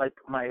all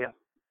my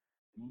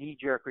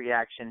knee-jerk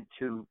reaction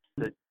to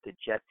the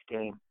Jets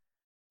game.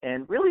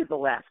 And really the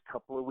last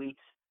couple of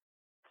weeks,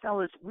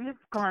 fellas, we've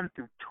gone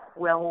through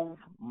 12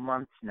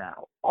 months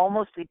now,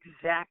 almost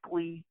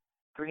exactly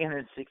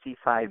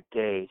 365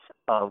 days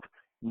of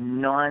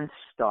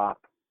nonstop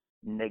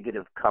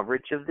negative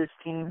coverage of this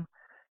team.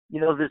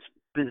 This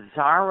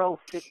bizarro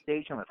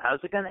fixation with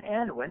how's it going to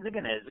end? When's it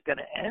going to end? Is it going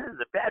to end? Is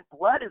it bad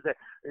blood?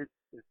 Is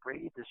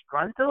Brady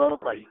disgruntled?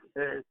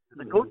 Is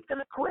the coach going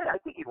to quit? I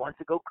think he wants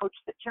to go coach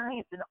the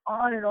Giants, and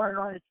on and on and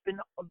on. It's been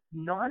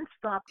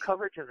nonstop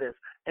coverage of this.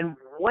 And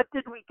what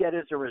did we get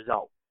as a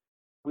result?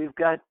 We've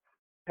got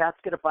Pat's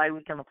get a bye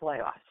week in the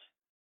playoffs.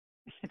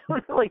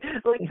 like,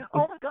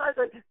 oh my God,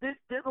 they're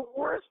the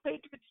worst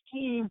Patriots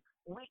team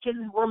we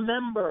can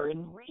remember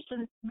in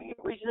recent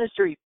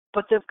history,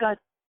 but they've got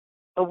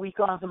a week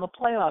off in the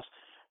playoffs.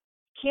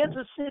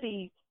 Kansas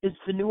City is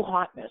the new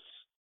hotness.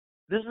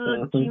 This is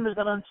a team that's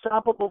an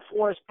unstoppable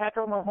force.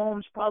 Patrick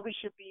Mahomes probably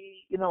should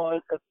be, the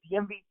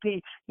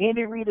MVP.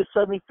 Andy Reid has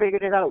suddenly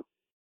figured it out.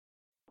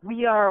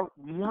 We are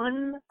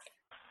one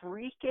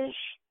freakish,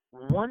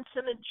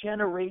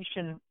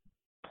 once-in-a-generation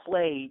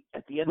play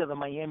at the end of the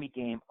Miami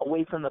game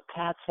away from the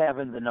Pats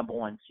having the number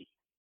 1 seed.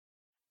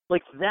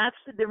 Like, that's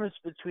the difference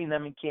between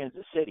them and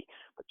Kansas City.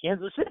 But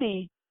Kansas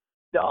City,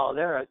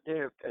 they're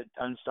an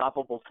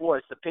unstoppable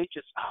force. The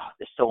Patriots,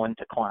 they're so in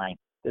decline.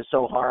 They're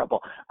so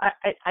horrible.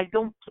 I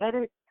don't get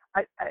it.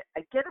 I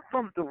get it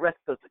from the rest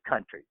of the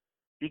country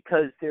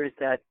because there's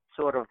that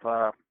sort of,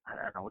 I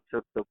don't know,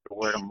 what's the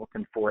word I'm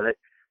looking for, that,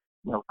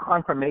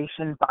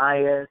 confirmation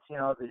bias,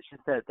 there's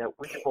just that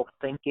wishful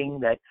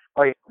thinking that,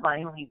 all right,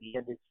 finally the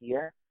end is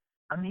here.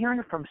 I'm hearing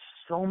it from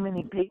so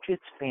many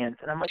Patriots fans,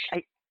 and I'm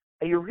like,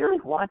 are you really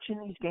watching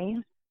these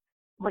games?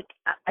 Like,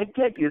 I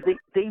get you.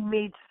 They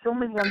made so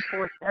many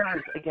unforced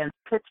errors against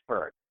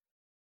Pittsburgh.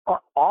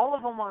 All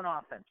of them on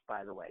offense,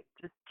 by the way.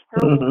 Just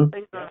terrible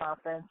plays on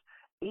offense,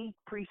 8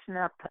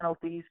 pre-snap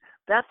penalties.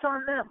 That's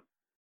on them.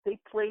 They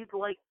played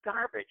like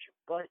garbage.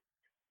 But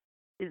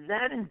is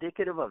that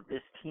indicative of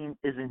this team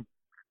isn't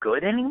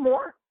good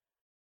anymore?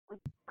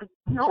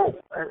 No,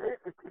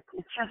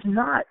 it's just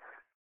not.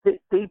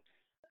 They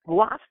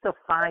lost to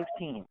 5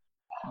 teams.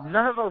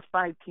 None of those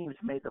 5 teams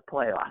made the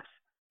playoffs.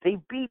 They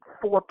beat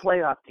 4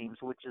 playoff teams,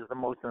 which is the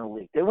most in the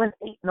league. They went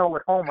 8-0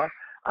 at home.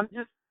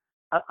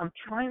 I'm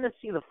trying to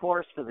see the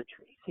forest for the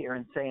trees here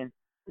and saying,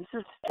 this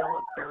is still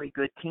a very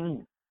good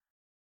team.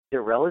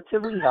 They're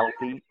relatively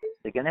healthy.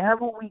 They're going to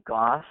have a week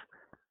off.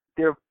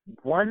 They're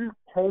 1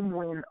 home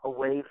win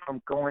away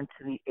from going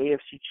to the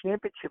AFC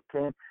Championship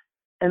game,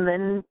 and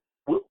then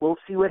we'll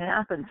see what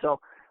happens. So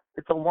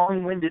it's a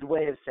long-winded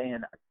way of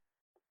saying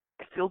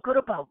I feel good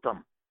about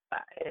them.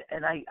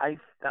 And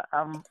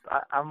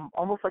I'm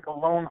almost like a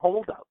lone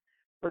holdout.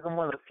 Like I'm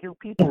one of the few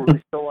people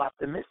who's so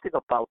optimistic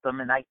about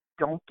them, and I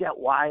don't get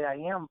why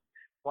I'm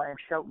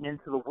shouting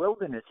into the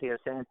wilderness here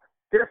saying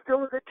they're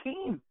still a good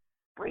team.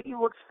 Brady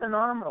looks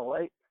phenomenal.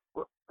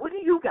 What do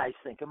you guys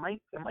think? Am I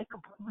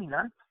completely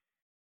nuts?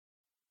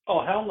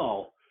 Oh, hell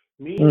no.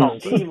 Me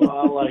and Steve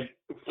are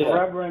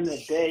forever and a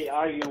day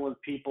arguing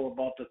with people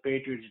about the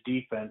Patriots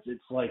defense.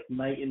 It's like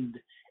night and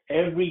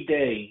every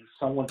day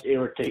someone's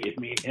irritated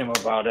me and him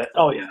about it.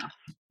 Oh, yeah.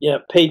 Yeah,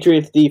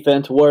 Patriots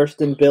defense worse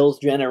than Bills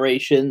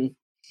generation.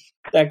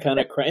 That kind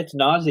of crap. It's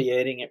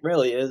nauseating. It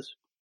really is.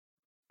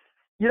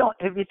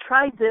 Have you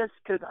tried this?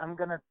 Because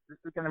this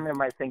is going to be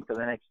my thing for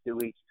the next 2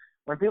 weeks.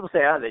 When people say,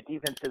 the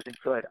defense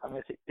isn't good, I'm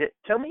going to say,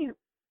 tell me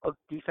a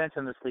defense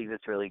in this league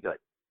that's really good.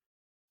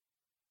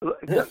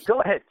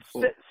 Go ahead.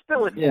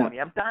 Spill it for me.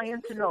 I'm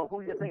dying to know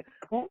who you think.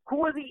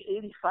 Who are the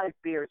 85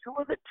 Bears? Who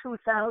are the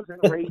 2000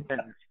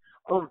 Ravens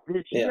of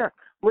this year?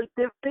 Like,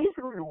 they've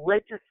basically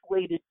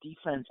legislated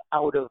defense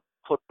out of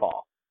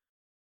football.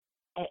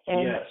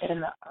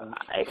 And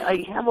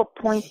I have a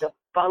point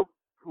about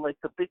like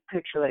the big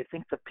picture. I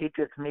think the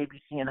Patriots may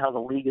be seeing how the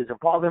league is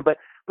evolving, but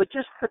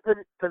just for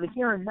the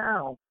here and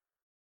now,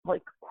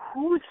 like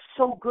who is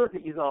so good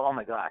that you go, oh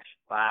my gosh,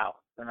 wow,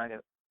 they're not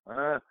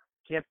gonna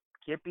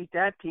can't beat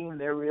that team.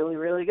 They're really,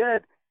 really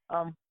good.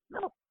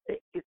 No,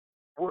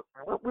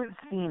 what we've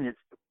seen is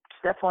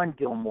Stephon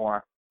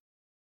Gilmore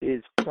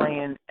is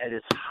playing at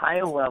as high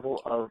a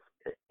level of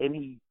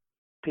any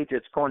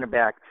Patriots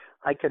cornerback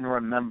I can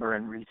remember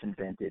in recent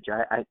vintage.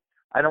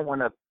 I don't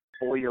want to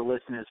bore your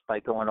listeners by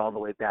going all the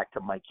way back to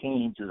Mike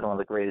Haynes, who's one of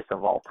the greatest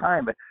of all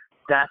time, but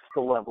that's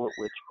the level at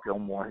which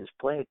Gilmore has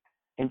played.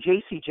 And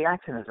J.C.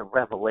 Jackson is a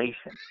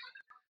revelation.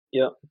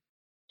 Yep.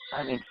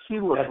 I mean, he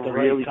looks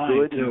really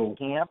good in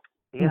camp.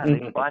 Yeah,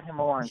 they brought him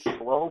along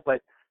slow,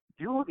 but if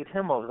you look at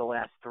him over the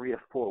last 3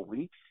 or 4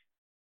 weeks,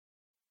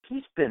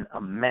 he's been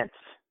immense,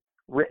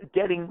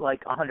 getting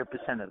like 100% of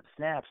the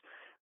snaps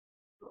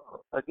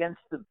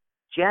against the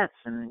Jets.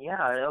 And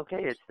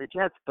it's the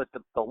Jets, but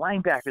the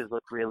linebackers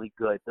look really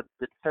good. The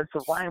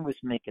defensive line was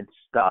making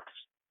stuffs.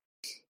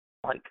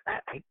 Like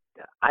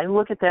I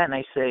look at that and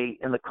I say,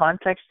 in the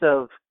context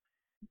of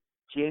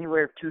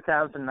January of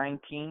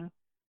 2019,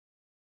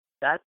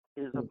 that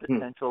is a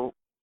potential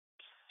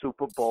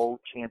Super Bowl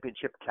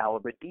championship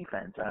caliber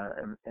defense.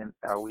 And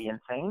are we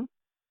insane?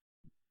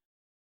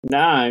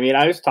 Nah, I mean,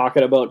 I was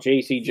talking about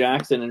J.C.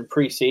 Jackson in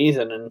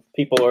preseason, and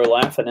people were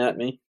laughing at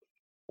me.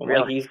 I'm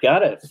like, he's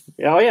got it.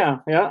 Oh, yeah.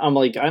 I'm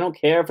like, I don't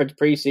care if it's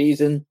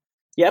preseason.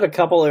 He had a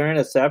couple of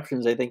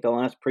interceptions, I think, the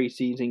last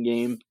preseason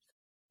game.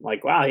 I'm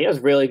like, wow, he has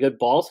really good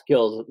ball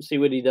skills. See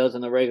what he does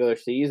in the regular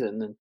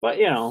season. But,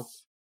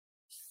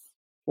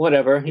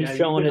 whatever. He's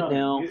showing it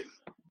now.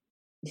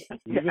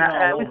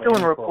 I was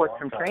doing reports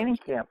from training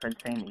camp and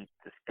saying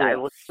this guy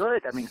looks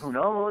good. I mean, who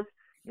knows?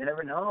 You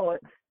never know.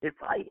 If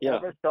I Yeah.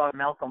 ever saw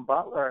Malcolm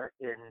Butler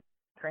in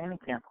training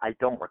camp, I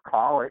don't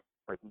recall it,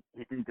 but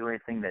he didn't do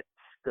anything that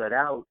stood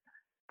out.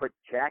 But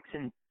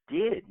Jackson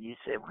did. You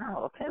say,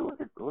 wow, okay, look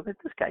at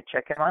this guy.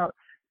 Check him out.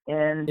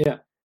 And Yeah.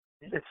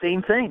 the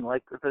same thing,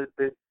 like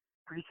the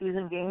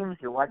preseason games,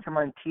 you watch them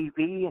on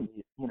TV, and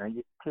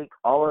you take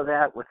all of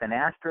that with an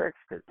asterisk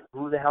because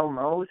who the hell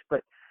knows?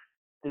 But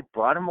they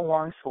brought him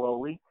along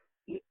slowly.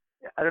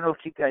 I don't know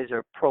if you guys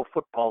are pro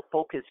football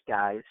focused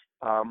guys,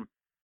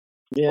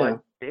 Yeah.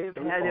 but they've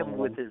had him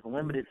with his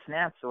limited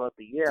snaps throughout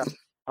the year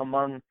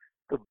among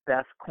the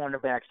best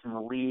cornerbacks in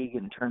the league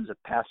in terms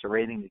of passer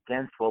rating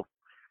against. Well,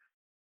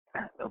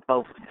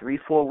 about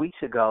 3-4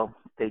 weeks ago,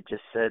 they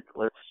just said,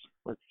 let's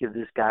give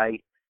this guy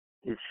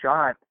his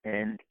shot,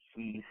 and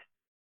he's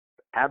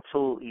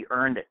absolutely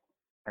earned it,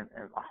 and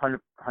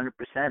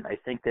 100%. I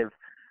think they've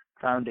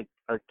found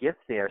a gift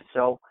there.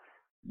 So,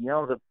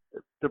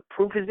 the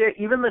proof is there.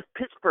 Even the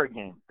Pittsburgh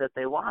game that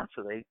they lost,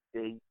 so they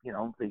the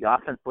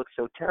offense looked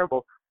so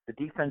terrible, the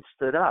defense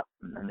stood up,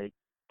 and they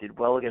did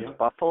well against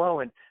Buffalo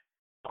and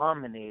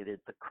dominated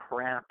the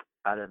crap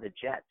out of the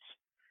Jets.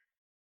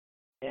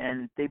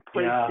 And they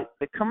played.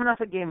 They're coming off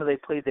a game where they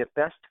played their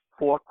best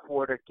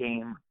 4-quarter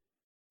game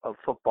of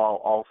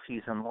football all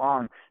season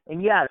long.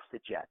 And yeah, it's the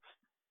Jets.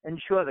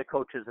 And sure, the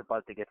coach is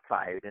about to get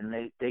fired, and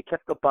they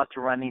kept the bus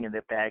running and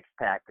their bags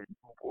packed and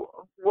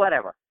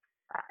whatever.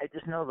 I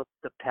just know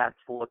the Pats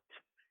looked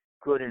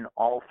good in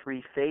all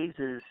three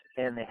phases,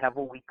 and they have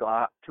a week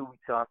off, 2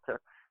 weeks off to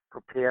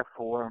prepare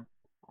for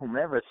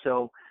whomever.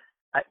 So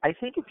I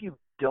think if you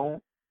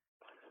don't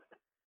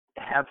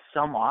have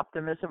some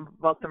optimism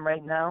about them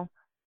right now,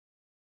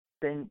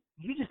 then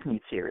you just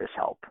need serious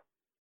help.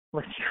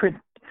 Like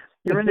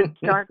you're in a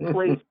dark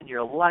place in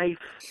your life.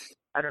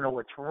 I don't know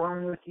what's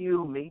wrong with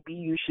you. Maybe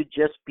you should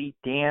just be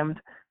damned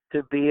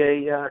to be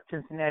a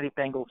Cincinnati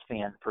Bengals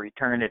fan for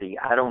eternity.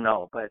 I don't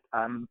know, but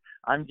I'm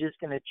just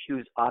going to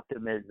choose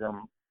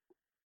optimism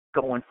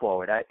going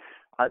forward.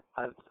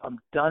 I'm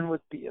done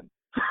with being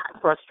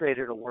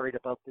frustrated or worried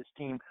about this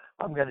team.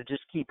 I'm going to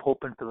just keep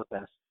hoping for the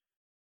best.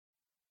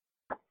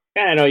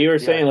 Yeah, I know you were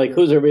saying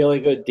who's a really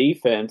good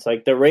defense.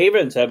 Like the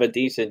Ravens have a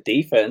decent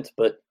defense,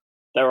 but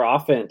their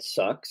offense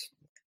sucks.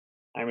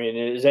 I mean,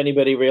 is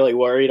anybody really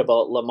worried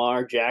about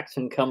Lamar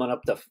Jackson coming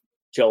up to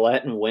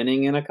Gillette and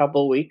winning in a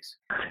couple of weeks?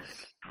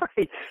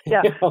 Right.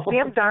 Yeah.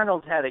 Sam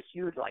Darnold had a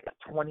huge, like a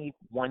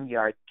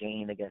 21-yard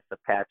gain against the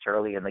Pats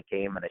early in the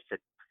game, and I said,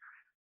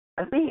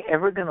 are they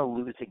ever going to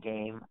lose a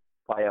game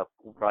by a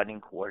running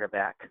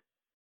quarterback?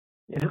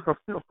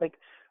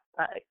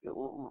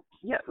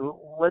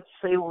 Let's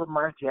say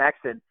Lamar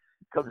Jackson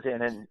comes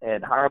in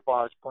and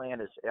Harbaugh's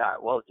plan is,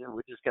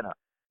 we're just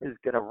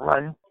gonna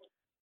run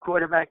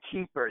quarterback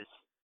keepers.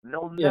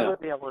 They'll never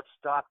be able to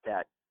stop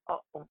that.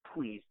 Oh,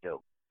 please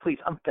do. Please,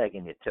 I'm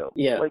begging you to.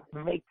 Yeah. Like,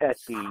 make that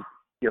be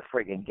your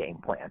friggin' game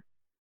plan.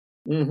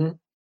 Mm-hmm.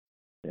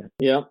 Yeah.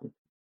 Yep.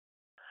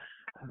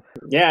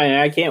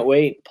 Yeah, I can't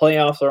wait.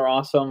 Playoffs are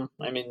awesome.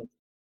 I mean,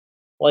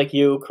 like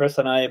you, Chris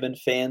and I have been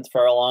fans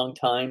for a long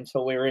time,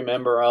 so we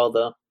remember all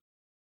the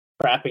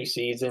crappy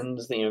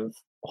seasons,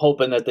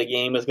 hoping that the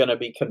game is going to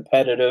be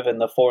competitive in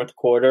the fourth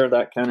quarter,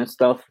 that kind of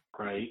stuff.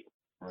 Right.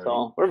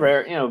 So we're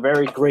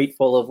very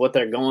grateful of what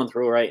they're going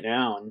through right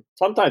now. And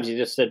sometimes you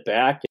just sit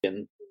back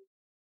and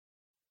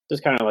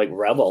just kind of like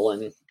revel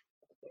in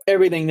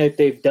everything that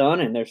they've done,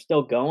 and they're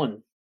still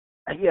going.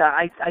 Yeah,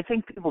 I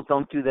think people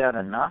don't do that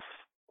enough.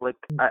 Like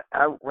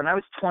when I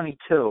was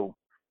 22,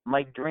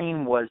 my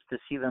dream was to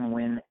see them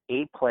win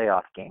a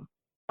playoff game.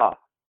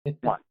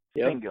 One,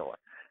 singular.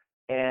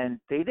 And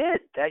they did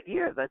that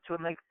year. That's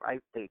when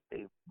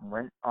they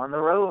went on the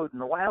road in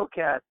the wild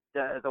card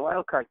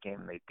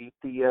game. They beat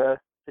the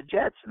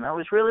Jets, and that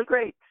was really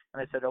great.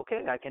 And I said,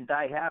 okay, I can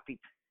die happy.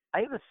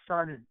 I have a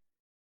son,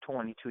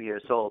 22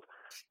 years old,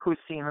 who's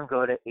seen them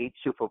go to 8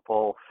 Super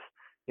Bowls.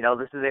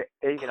 This is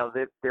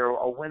they're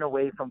a win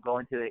away from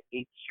going to the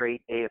 8th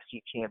straight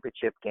AFC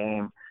Championship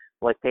game.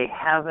 Like, they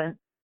haven't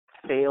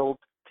failed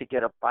to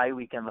get a bye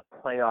week in the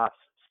playoffs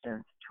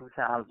since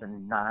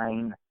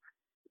 2009.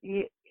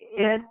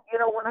 And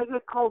when I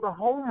get called a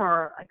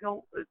homer, I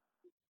go,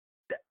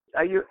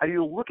 are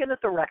you looking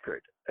at the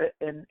record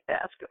and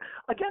ask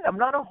again? I'm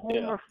not a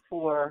homer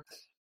for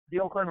the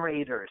Oakland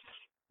Raiders.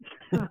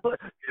 Yeah,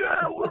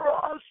 we're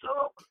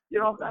awesome.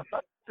 I'm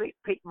not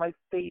painting my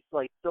face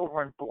like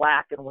silver and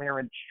black and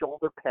wearing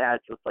shoulder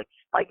pads with like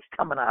spikes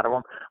coming out of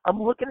them.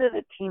 I'm looking at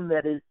a team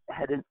that has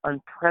had an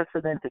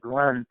unprecedented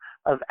run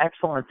of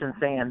excellence and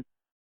saying,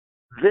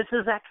 this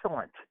is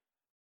excellent.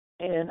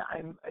 And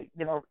I'm,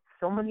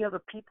 so many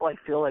other people I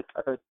feel like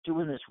are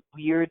doing this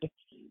weird,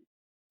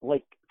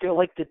 like they're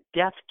like the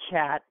death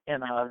cat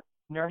in a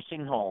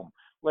nursing home,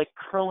 like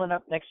curling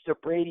up next to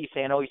Brady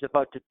saying, oh, he's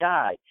about to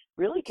die.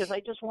 Really? Because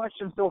I just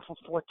watched him throw for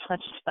 4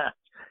 touchdowns.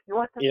 You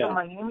watched the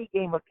Miami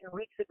game a few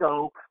weeks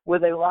ago where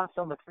they lost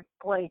on the free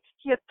play.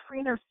 He had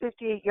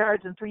 358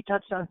 yards and 3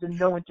 touchdowns and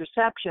no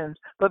interceptions.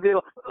 But they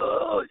go,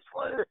 oh,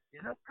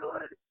 he's not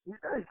good. He's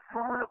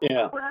throwing up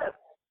a cliff.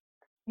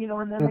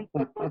 And then they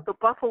took the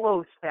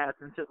Buffalo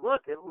stats and said,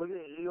 look,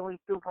 he only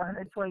threw for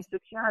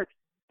 126 yards.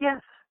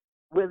 Yes,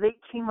 where they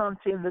came out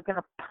saying they're going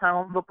to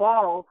pound the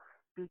ball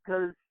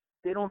because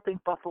they don't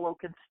think Buffalo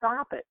can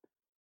stop it.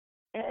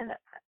 And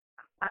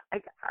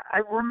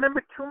I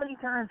remember too many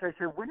times I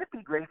said, wouldn't it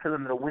be great for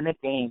them to win a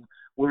game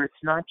where it's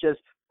not just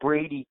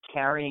Brady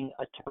carrying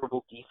a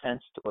terrible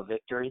defense to a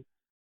victory?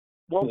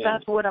 Well,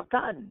 that's what I've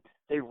done.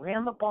 They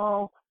ran the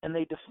ball and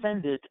they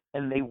defended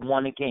and they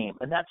won a game.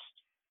 And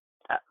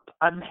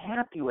I'm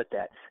happy with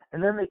that.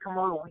 And then they come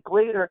out a week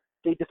later,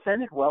 they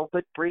defended well,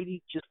 but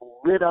Brady just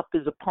lit up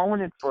his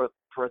opponent for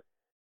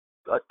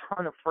a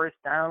ton of first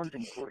downs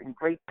and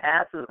great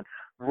passes, and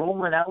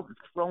rolling out and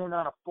throwing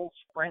on a full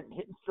sprint and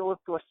hitting Philip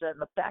Dorsett in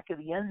the back of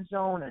the end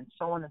zone and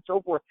so on and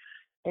so forth.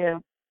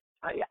 And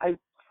I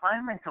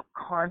find myself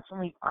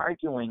constantly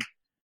arguing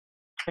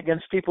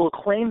against people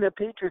who claim they're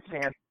Patriots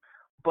fans,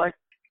 but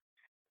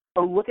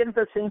are looking at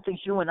the same things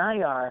you and I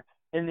are,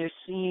 and they're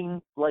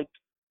seeing like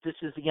this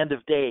is the end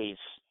of days.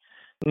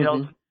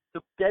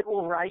 The dead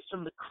will rise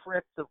from the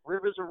crypt, the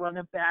rivers are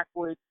running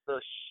backwards,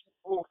 the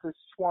wolf is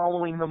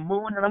swallowing the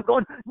moon, and I'm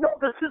going, no,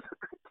 this is a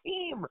good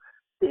team.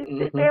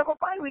 They have a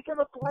bye week in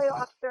the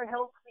playoffs. They're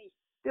healthy.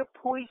 They're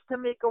poised to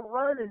make a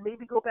run and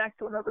maybe go back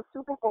to another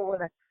Super Bowl.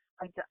 And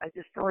I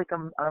just feel like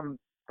I'm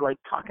like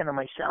talking to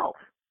myself.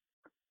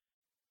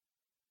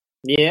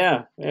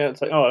 Yeah,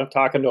 it's like, I'm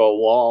talking to a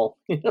wall.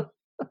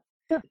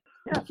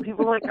 Yeah,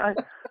 people like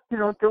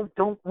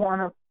don't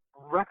want to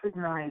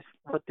recognize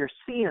what they're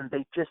seeing.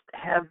 They just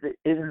have it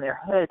in their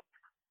head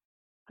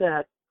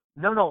that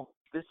no,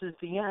 this is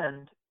the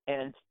end,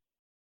 and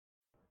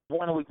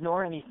want to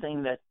ignore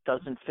anything that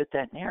doesn't fit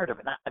that narrative.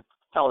 And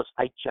fellas,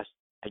 I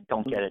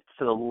don't get it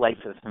for the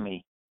life of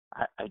me.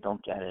 I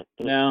don't get it.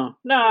 No.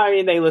 I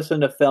mean, they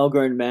listen to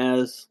Felger and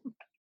Maz.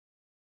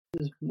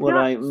 Is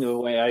the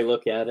way I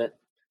look at it.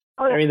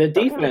 I mean, the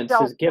defense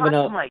has given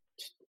up.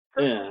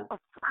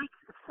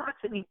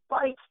 Sucks, and he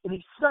fights and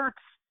he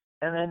sucks,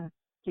 and then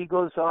he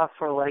goes off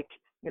for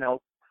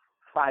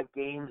 5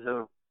 games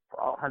of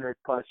 100+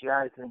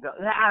 yards and go,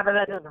 but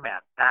that doesn't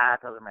matter.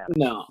 That doesn't matter.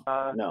 No.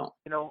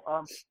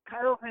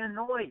 Kyle Van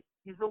Noy,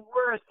 he's the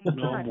worst. He's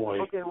no boy.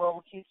 Okay,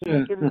 well, he's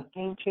making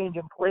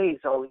game-changing plays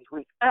all these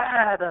weeks.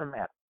 It doesn't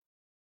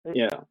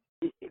matter.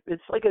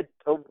 It's like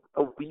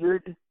a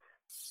weird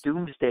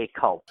doomsday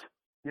cult.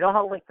 You know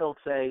how they'll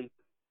say,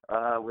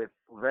 we've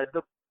read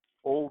the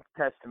Old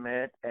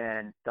Testament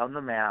and done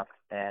the math,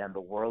 and the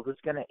world is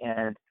going to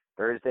end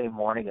Thursday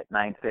morning at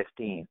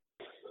 9:15,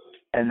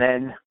 and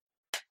then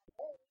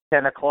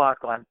 10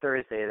 o'clock on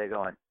Thursday they're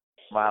going,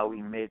 wow,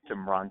 we made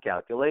some wrong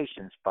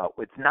calculations, but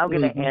it's now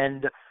going to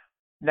end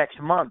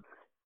next month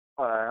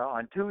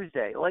on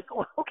Tuesday.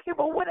 Okay,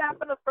 well, what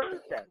happened to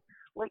Thursday?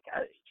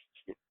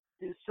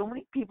 So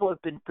many people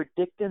have been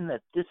predicting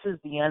that this is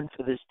the end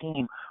for this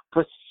team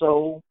for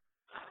so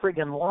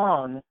friggin'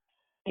 long,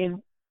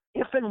 and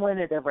if and when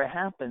it ever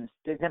happens,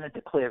 they're going to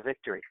declare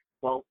victory.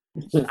 Well,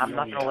 I'm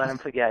not going to let them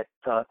forget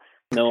the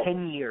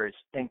 10 years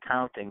and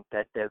counting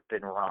that they've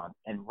been wrong.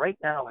 And right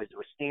now, as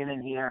we're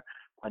standing here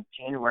on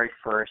January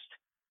 1st,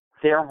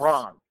 they're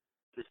wrong.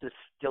 This is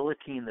still a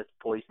team that's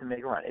poised to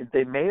make a run. And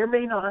they may or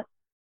may not.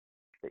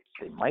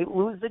 They might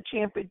lose the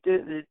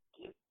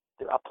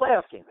a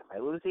playoff game. They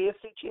might lose the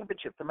AFC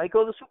Championship. They might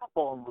go to the Super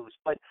Bowl and lose.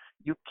 But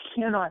you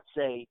cannot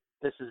say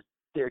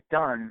they're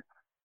done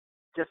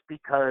just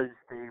because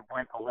they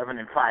went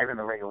 11-5 in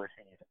the regular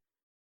season.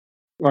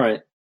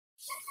 Right.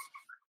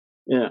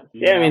 Yeah.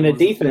 I mean, the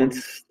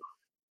defense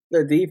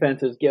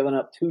has given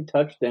up 2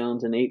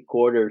 touchdowns in 8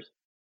 quarters.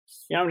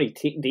 You know how many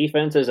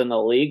defenses in the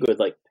league would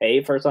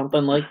pay for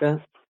something like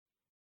that?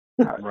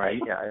 Right.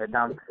 Yeah.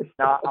 Now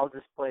I'll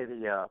just play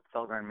the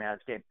Felger and Maz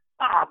game.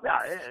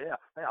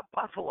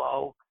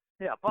 Buffalo.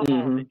 Yeah,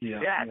 Buffalo.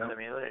 Jets. I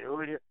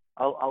mean,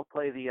 I'll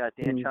play the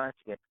Dan Chauncey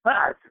game.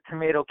 It's a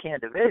tomato can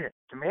division.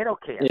 Tomato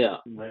can. Yeah.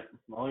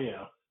 Oh,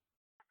 yeah.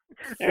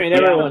 I mean,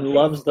 everyone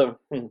loves the...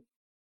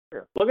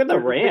 Look at the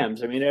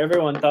Rams. I mean,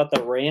 everyone thought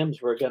the Rams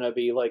were going to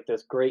be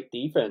this great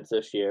defense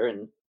this year,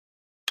 and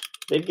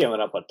they've given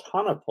up a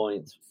ton of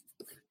points.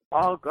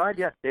 Oh God,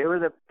 yes, they were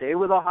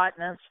the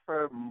hotness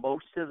for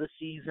most of the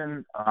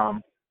season.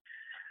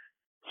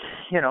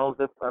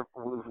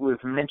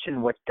 We've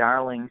mentioned what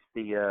darlings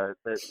the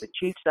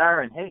Chiefs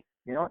are, and hey,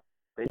 you know what?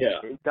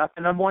 They got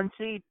the number 1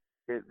 seed.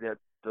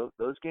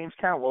 Those games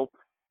count. Well,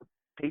 the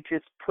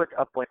Patriots put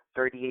up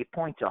 38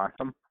 points on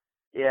them.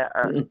 Yeah,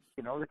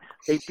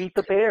 they beat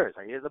the Bears.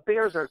 The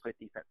Bears are a good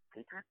defense.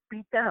 They just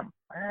beat them.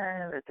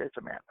 It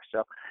doesn't matter.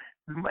 So,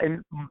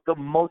 and the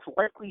most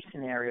likely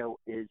scenario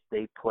is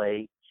they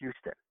play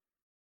Houston.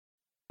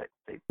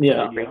 They play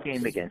a great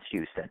game against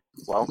Houston.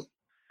 Well,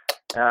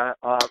 the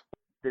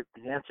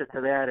answer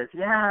to that is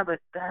but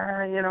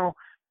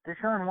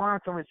Deshaun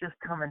Watson was just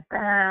coming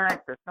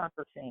back. That's not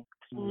the same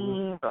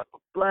team. Blah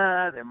blah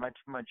blah. They're much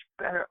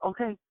better.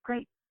 Okay,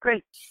 great.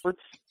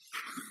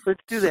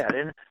 Let's do that.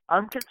 And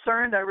I'm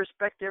concerned. I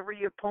respect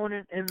every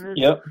opponent in this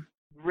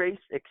race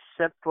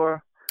except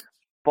for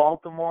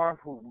Baltimore,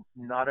 who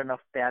not enough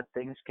bad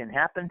things can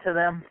happen to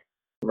them.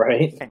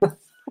 Right. Did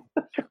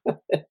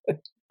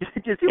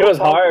you see It was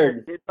Baltimore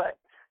hard. did, but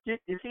you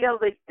see how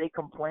they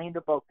complained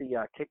about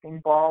the kicking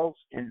balls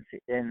in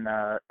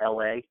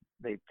L.A.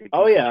 They beat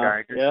Oh the yeah.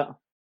 Chargers.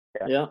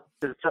 Yeah.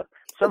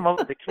 Some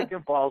of the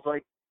kicking balls,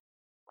 like,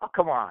 oh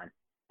come on,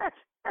 that's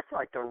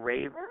like the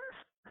Ravens.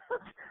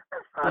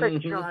 That's not a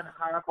John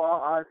Harbaugh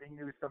Ozzie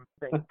Newsome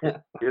thing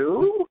to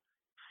do.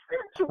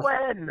 Since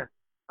when?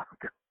 Oh,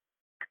 God.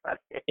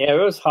 Yeah,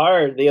 it was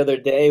hard the other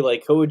day.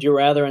 Like, who would you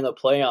rather in the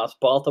playoffs,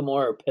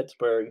 Baltimore or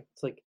Pittsburgh?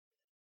 It's like,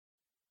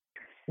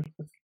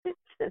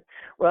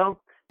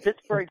 well,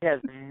 Pittsburgh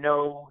has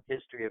no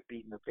history of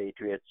beating the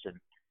Patriots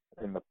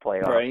in the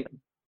playoffs. right.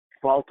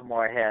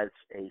 Baltimore has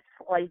a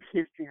slight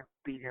history of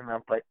beating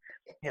them, but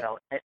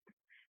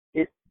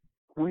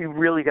we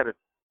really got to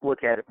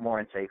look at it more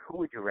and say, who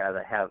would you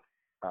rather have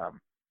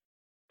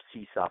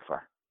see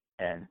suffer?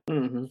 And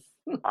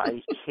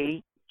I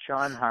hate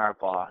John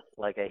Harbaugh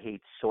like I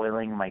hate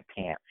soiling my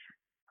pants.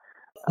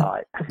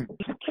 I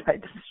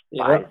despise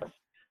him.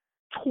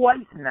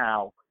 Twice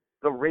now,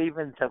 the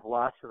Ravens have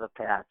lost to the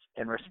Pats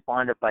and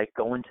responded by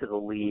going to the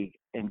league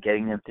and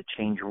getting them to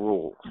change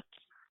rules.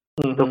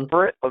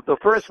 The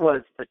first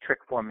was the trick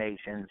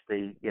formations,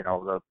 the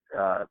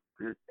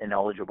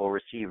ineligible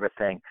receiver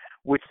thing,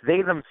 which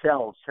they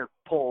themselves have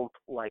pulled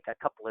like a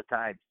couple of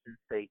times since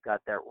they got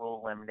that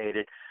rule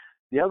eliminated.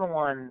 The other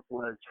one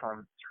was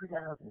from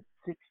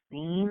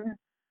 2016.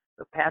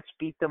 The Pats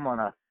beat them on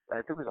I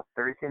think it was a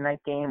Thursday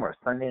night game or a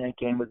Sunday night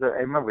game. I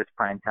remember it was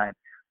prime time.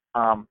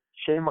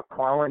 Shea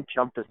McClellan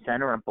jumped the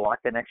center and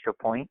blocked an extra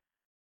point.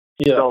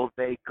 Yeah. So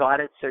they got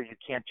it so you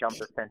can't jump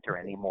the center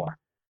anymore.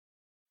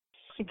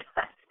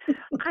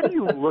 How do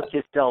you look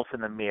yourself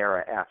in the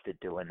mirror after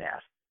doing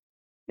that?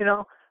 You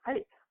know,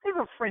 I have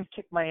a friend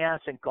kick my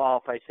ass in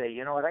golf. I say,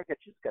 you know what, I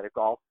just got to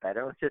golf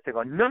better. And sit there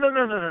going, no.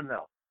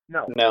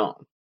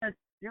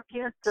 You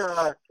can't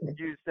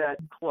use that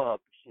club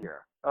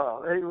here.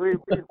 Oh, we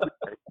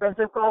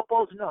expensive golf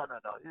balls? No.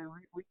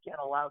 We can't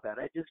allow that.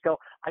 I just go,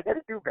 I got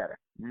to do better.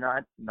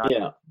 Not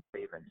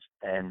Ravens.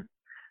 And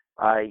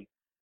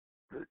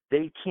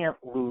they can't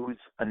lose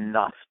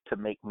enough to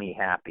make me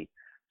happy.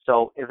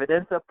 So if it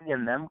ends up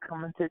being them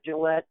coming to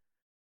Gillette,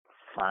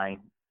 fine.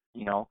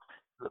 You know,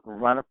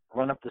 run up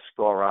the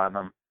score on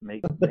them,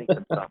 make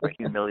them suffer,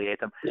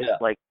 humiliate them. Yeah.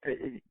 Like,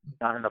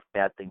 not enough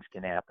bad things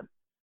can happen.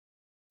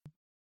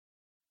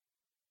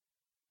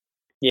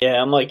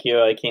 Yeah, I'm like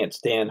you. I can't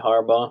stand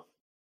Harbaugh.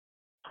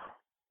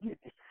 You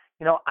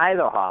know,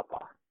 either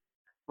Harbaugh.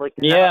 Like,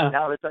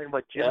 now they're talking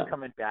about Jim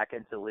coming back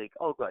into the league.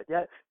 Oh, good.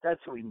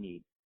 That's what we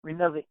need. We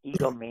know the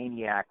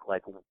egomaniac,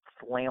 like,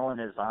 flailing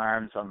his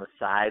arms on the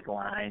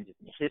sidelines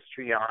and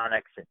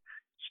histrionics and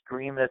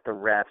screaming at the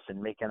refs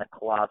and making a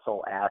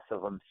colossal ass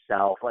of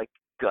himself. Like,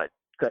 good.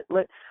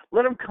 Let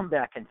him come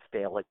back and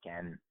fail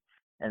again.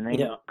 And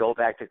then go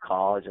back to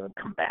college and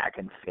come back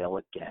and fail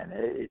again.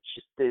 It's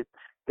just,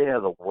 they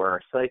are the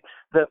worst. Like,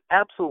 the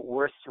absolute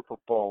worst Super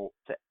Bowl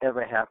to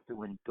ever have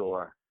to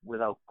endure,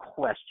 without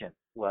question,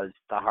 was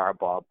the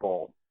Harbaugh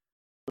Bowl.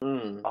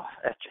 Oh,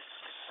 that just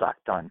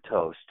sucked on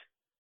toast.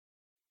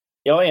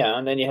 Oh, yeah,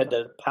 and then you had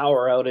the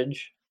power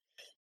outage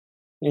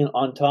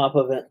on top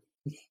of it.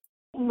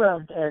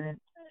 Well, and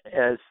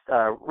as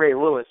Ray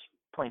Lewis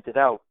pointed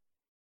out,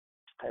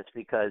 that's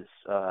because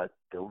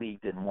the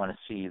league didn't want to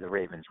see the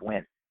Ravens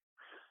win.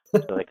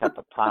 So they cut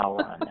the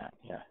power on that,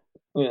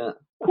 Yeah.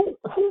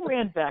 Who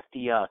ran back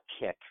the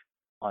kick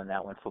on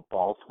that one for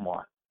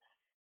Baltimore?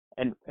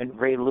 And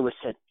Ray Lewis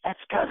said, that's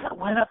because I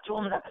went up to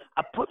him and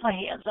I put my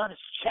hands on his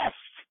chest.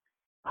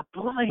 I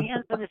put my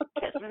hands on his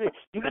chest.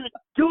 You're going to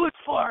do it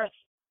for us.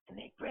 And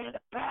they ran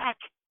it back.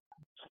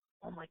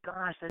 Oh, my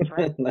gosh, that's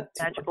right.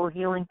 Magical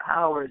healing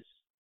powers.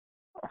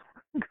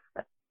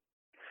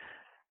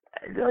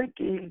 Like,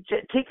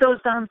 take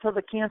those down to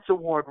the cancer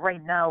ward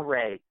right now,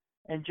 Ray.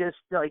 And just,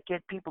 like,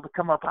 get people to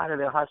come up out of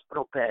their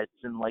hospital beds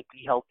and, like,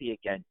 be healthy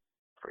again.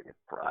 Friggin'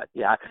 fraud.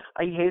 Yeah,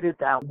 I hated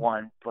that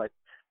one, but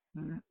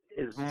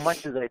as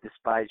much as I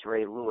despise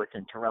Ray Lewis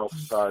and Terrell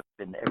Suggs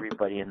and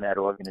everybody in that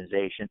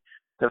organization,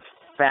 the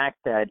fact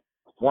that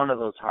one of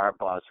those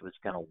Harbaughs was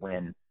going to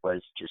win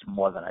was just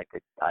more than I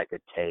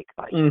could take.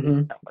 I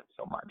hate that one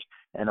so much,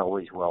 and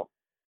always will.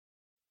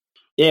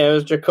 Yeah, it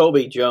was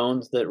Jacoby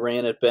Jones that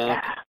ran it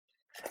back. Yeah.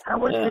 I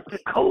was with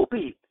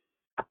Jacoby.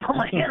 I put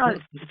my hand on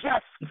his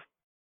chest.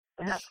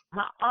 And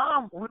my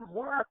arm wouldn't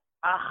work.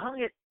 I hung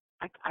it.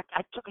 I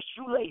took a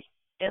shoelace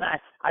and I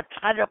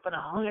tied it up and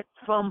I hung it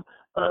from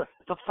the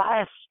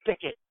fire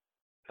spigot.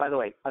 By the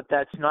way,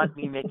 that's not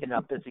me making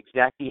up. That's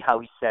exactly how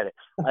he said it.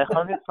 I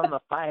hung it from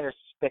the fire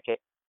spigot.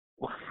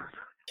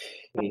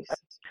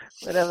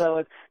 Whatever that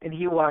was. And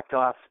he walked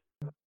off,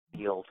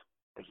 healed,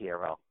 the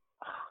hero.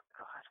 Oh,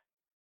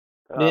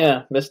 God.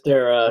 Yeah,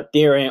 Mr.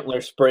 Deer Antler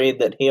sprayed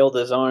that healed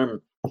his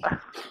arm.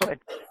 It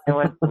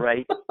went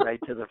right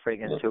to the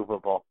friggin' Super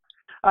Bowl.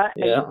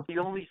 The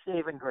only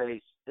saving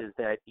grace is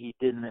that he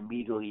didn't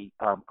immediately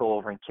go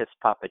over and kiss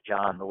Papa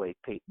John the way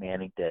Peyton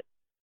Manning did.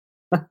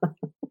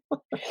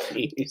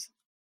 Jeez.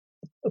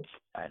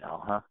 I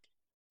know, huh?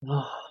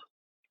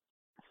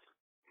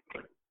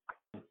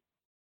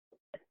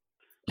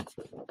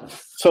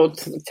 So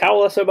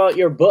tell us about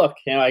your book.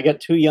 I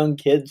got 2 young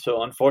kids,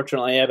 so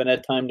unfortunately I haven't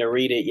had time to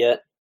read it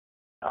yet.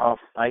 Oh,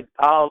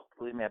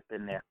 believe me, I've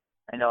been there.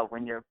 I know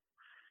when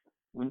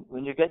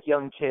you get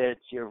young kids,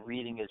 your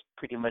reading is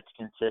pretty much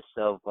consists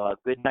of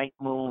Goodnight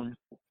Moon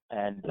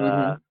and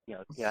Cat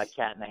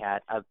in the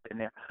Hat. I've been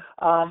there.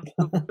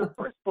 The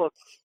first book,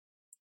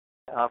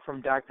 From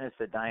Darkness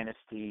to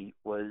Dynasty,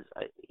 was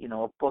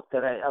a book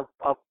that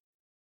a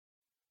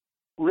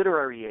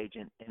literary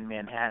agent in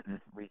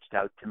Manhattan reached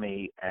out to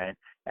me and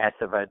asked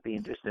if I'd be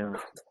interested in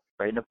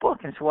writing a book.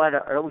 And so I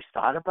always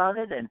thought about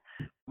it and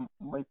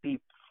might be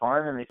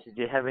fun. And they said,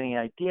 do you have any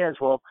ideas?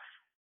 Well,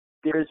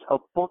 there's a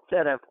book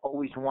that I've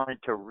always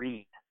wanted to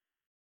read,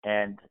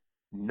 and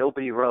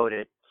nobody wrote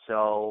it.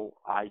 So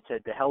I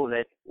said, to hell with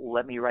it,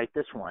 let me write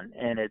this one.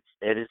 And it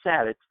is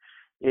that.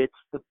 It's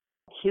the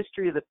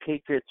history of the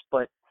Patriots,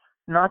 but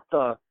not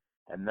the,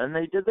 and then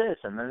they did this,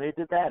 and then they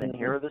did that, and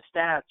here are the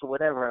stats or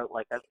whatever.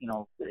 Like,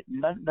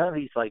 none of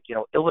these,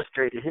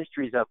 illustrated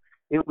histories of,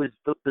 it was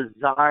the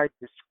bizarre,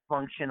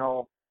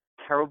 dysfunctional,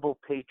 terrible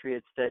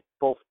Patriots that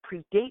both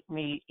predate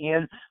me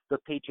and the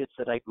Patriots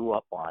that I grew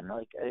up on.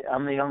 Like,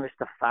 I'm the youngest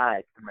of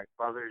 5, and my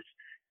brothers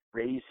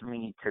raised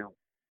me to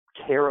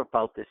care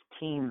about this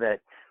team that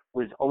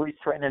was always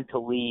threatening to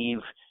leave,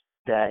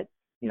 that,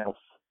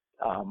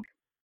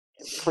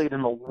 played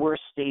in the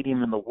worst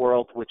stadium in the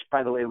world, which,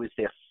 by the way, was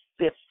their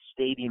 5th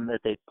stadium that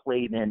they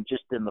played in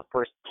just in the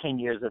first 10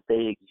 years that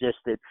they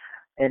existed.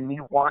 And me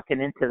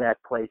walking into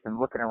that place and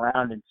looking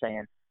around and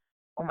saying,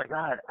 oh my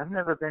God, I've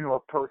never been to a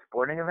pro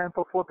sporting event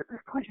before, but this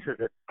place is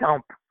a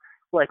dump.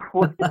 Like,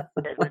 what?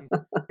 And,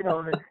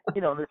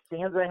 the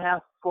stands are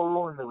half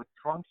full, and there were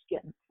drunks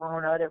getting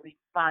thrown out every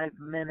 5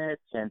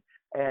 minutes. And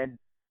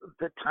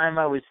the time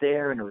I was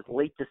there, and it was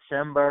late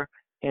December,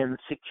 and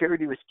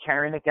security was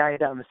carrying a guy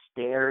down the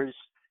stairs,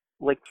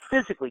 like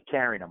physically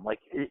carrying him. Like,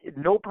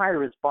 no part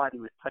of his body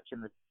was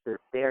touching the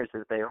stairs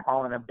as they were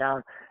hauling him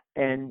down.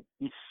 And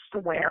he's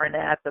swearing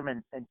at them,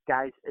 and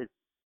guys,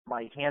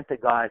 my hand to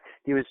God,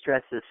 he was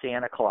dressed as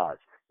Santa Claus.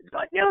 He's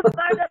like, you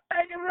signed up,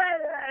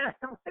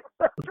 I'm like,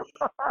 what's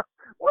wrong?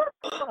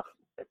 What's wrong?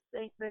 It's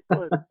St.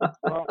 Nicholas.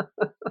 Well,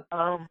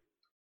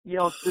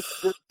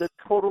 the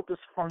total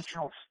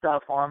dysfunctional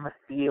stuff on the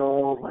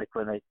field, like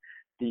when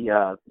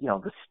the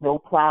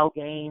snowplow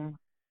game,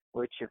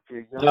 which if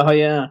you're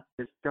young,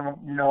 just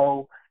don't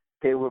know,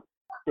 they were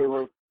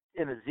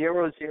in a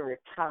 0-0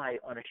 tie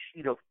on a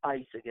sheet of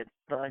ice against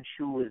Don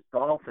Shula's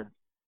Dolphins,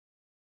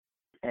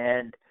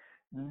 and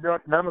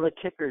none of the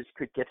kickers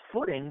could get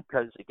footing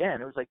because,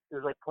 again, it was like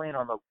playing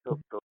on the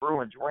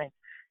Bruins rink,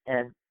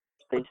 and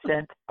they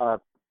sent a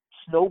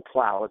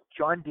snowplow, a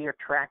John Deere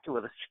tractor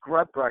with a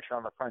scrub brush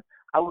on the front,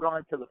 out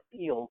onto the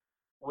field,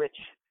 which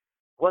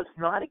was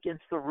not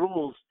against the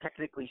rules,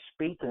 technically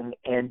speaking,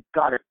 and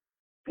got a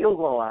field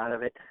goal out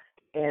of it.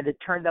 And it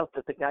turned out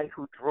that the guy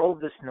who drove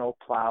the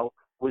snowplow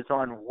was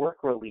on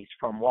work release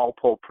from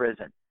Walpole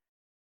Prison.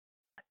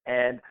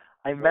 And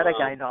I met a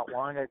guy not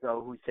long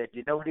ago who said,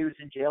 you know what he was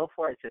in jail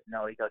for? I said,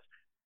 no. He goes,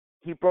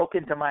 he broke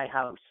into my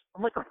house.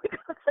 I'm like, oh my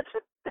God,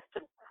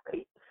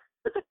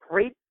 that's a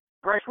great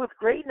brush with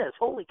greatness.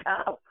 Holy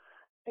cow.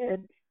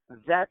 And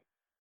that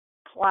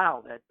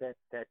plow,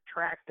 that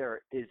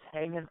tractor is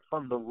hanging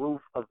from the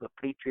roof of the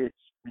Patriots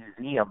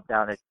Museum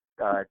down at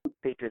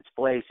Patriots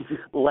Place,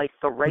 like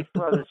the Wright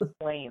brothers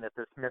plane at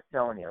the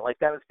Smithsonian. Like,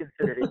 that was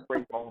considered a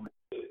great moment.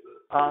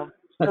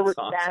 So it's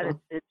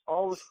awesome. It's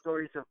all the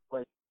stories of,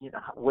 like,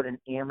 what an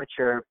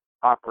amateur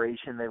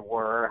operation they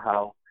were,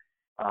 how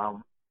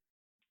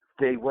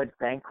they went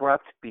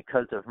bankrupt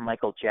because of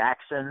Michael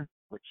Jackson,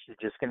 which you're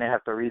just going to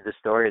have to read the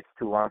story. It's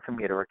too long for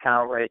me to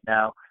recount right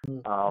now.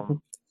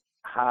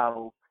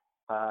 How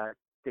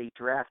they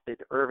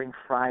drafted Irving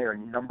Fryer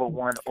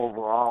 #1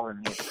 overall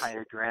in the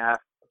entire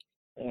draft.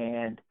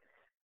 And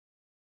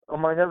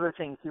among other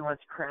things, he once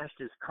crashed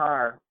his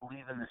car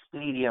leaving the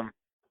stadium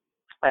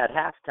at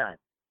halftime.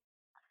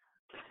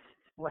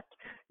 Like,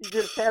 he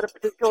just had a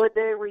particular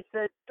day where he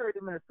said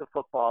 30 minutes of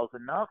football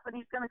is enough, and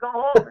he's going to go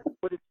home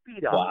and put his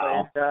feet up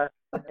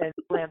and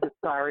slammed his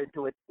car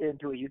into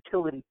a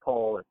utility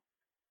pole. And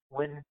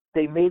when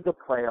they made the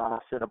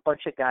playoffs, and a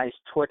bunch of guys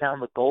tore down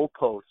the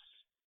goalposts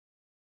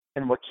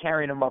and were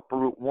carrying him up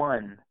Route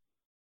 1,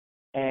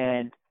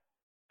 and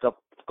the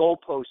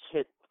goalposts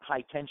hit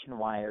high tension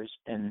wires,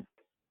 and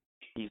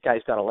these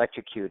guys got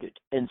electrocuted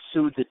and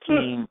sued the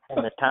team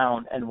and the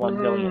town and $1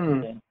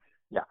 million.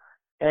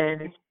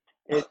 And, and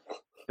it's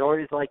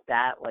stories like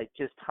that, like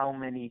just how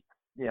many,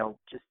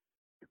 just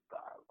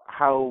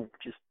how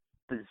just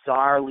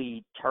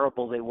bizarrely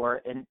terrible they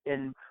were,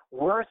 and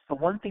worse, the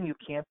one thing you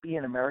can't be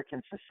in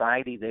American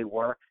society, they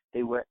were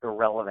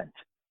irrelevant.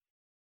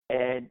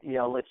 And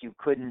like you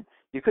couldn't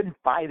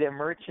buy their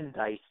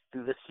merchandise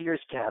through the Sears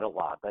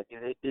catalog. Like,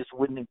 they just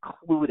wouldn't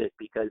include it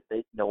because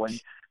no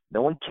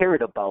one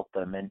cared about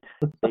them. And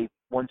they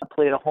once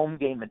played a home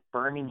game at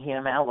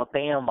Birmingham,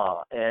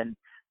 Alabama,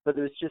 but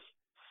there was just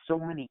so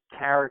many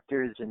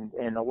characters,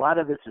 and a lot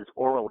of this is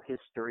oral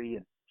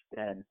history,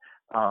 and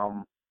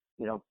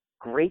you know,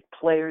 great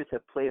players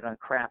that played on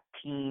crap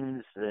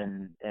teams,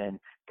 and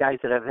guys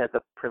that I've had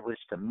the privilege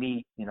to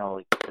meet, you know,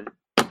 like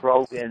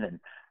Brogan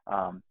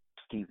and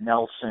Steve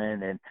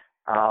Nelson, and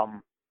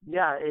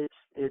yeah,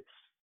 it's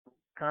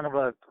kind of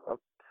a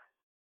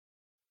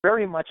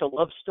very much a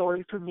love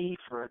story for me,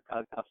 for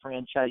a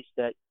franchise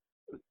that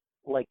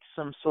like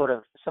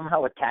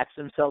somehow attached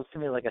themselves to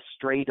me like a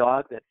stray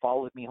dog that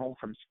followed me home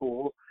from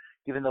school,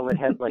 even though it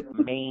had like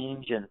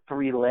mange and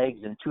 3 legs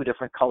and 2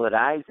 different colored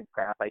eyes and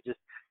crap. I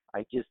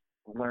just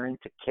learned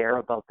to care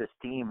about this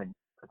team, and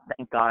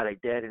thank God I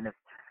did. And if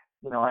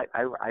you know,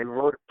 I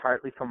wrote it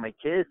partly for my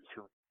kids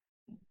who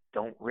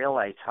don't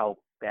realize how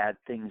bad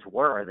things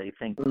were. They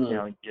think, you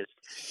know,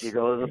 you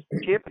go to the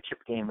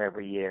championship game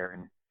every year,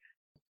 and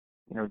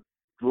you know,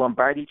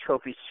 Lombardi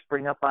trophies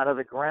spring up out of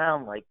the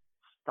ground like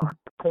stalks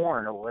of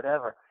corn or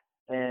whatever.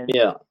 And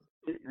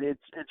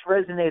it's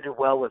resonated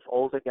well with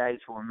older guys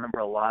who remember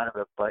a lot of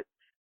it. But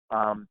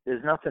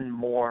there's nothing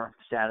more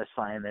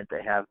satisfying than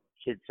to have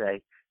kids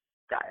say,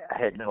 I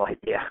had no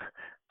idea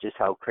just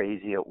how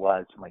crazy it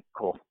was. I'm like,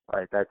 cool. All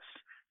right,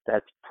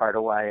 that's part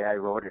of why I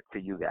wrote it for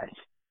you guys.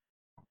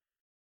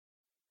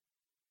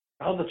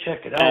 I'll have to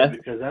check it out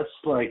because that's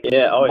like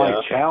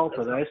my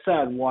childhood. I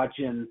started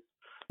watching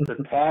the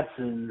Pats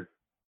in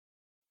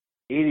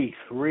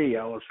 '83.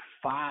 I was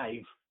 5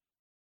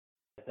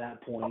 at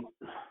that point.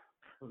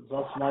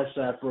 That's when I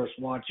started first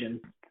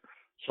watching.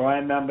 So I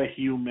remember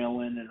Hugh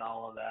Millen and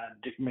all of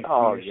that. Dick McPherson.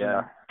 Oh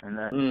yeah, and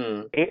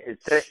then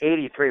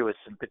 '83 was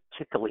a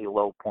particularly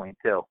low point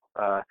too.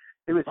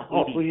 It was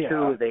 '82.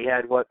 Yeah. They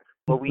had what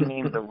we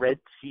named the Red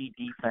Sea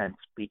defense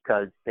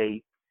because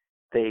they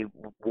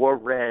wore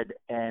red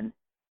and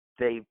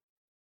they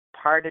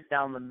parted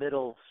down the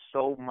middle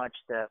so much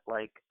that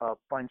like a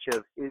bunch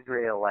of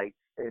Israelites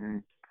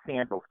in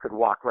sandals could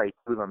walk right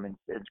through them and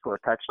score a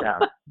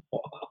touchdown.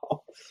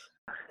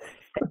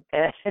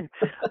 And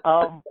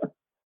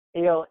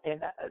you know,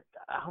 and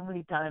how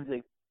many times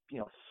they, you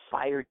know,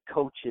 fired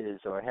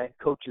coaches or had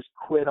coaches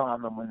quit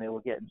on them when they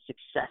were getting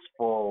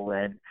successful,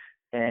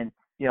 and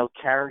you know,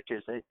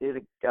 characters. They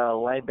did a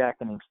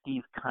linebacker named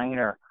Steve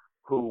Kiner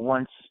who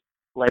once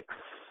like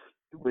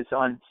was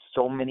on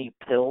so many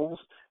pills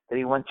that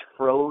he once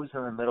froze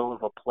in the middle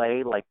of a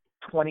play. Like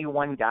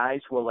 21 guys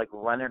were like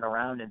running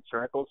around in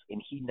circles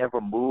and he never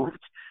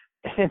moved.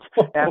 And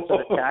after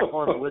the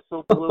tackle and the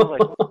whistle blew,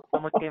 like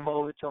someone came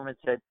over to him and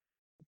said,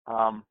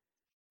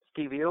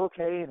 Steve, are you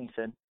okay? And he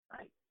said,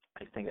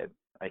 I think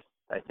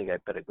I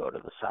better go to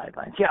the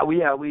sidelines. Yeah,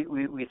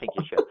 we think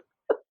you should.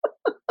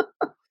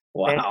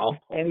 Wow.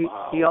 And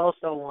he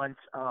also once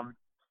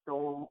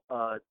stole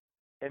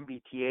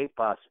MBTA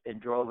bus and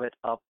drove it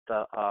up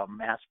the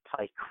Mass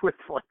Pike with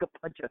like a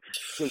bunch of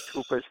state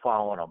troopers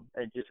following him,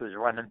 and just was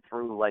running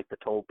through like the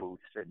toll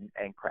booths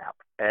and crap.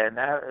 And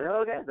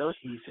those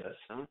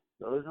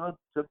are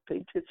the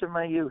Patriots of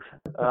my youth.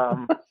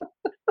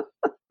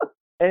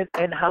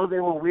 And how they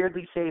were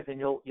weirdly saved, and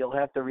you'll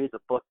have to read the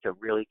book to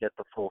really get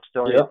the full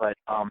story. Yep. But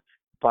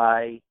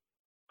by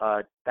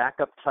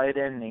backup tight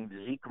end named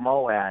Zeke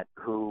Moat,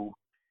 who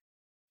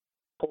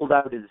pulled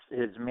out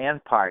his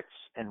man parts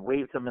and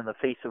waved them in the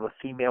face of a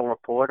female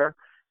reporter.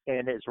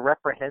 And as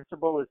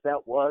reprehensible as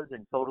that was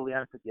and totally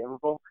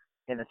unforgivable,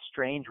 in a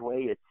strange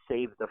way, it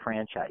saved the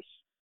franchise.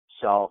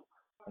 So,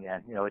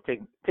 again, you know, it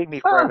take me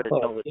forever to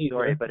tell the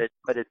story, but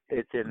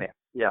it's in there.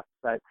 Yeah,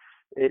 but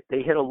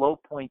they hit a low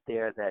point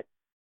there that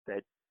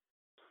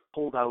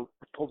pulled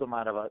them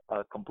out of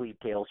a complete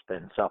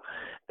tailspin. So,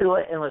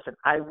 and listen,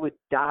 I would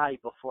die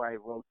before I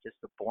wrote just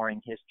a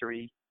boring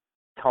history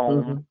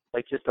tome,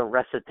 like just a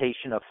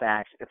recitation of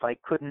facts. If I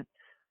couldn't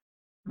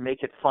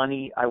make it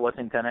funny, I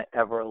wasn't gonna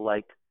ever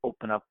like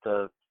open up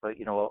the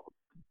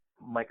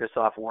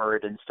Microsoft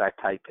Word and start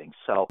typing.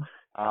 So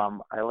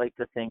I like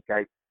to think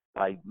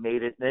I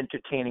made it an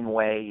entertaining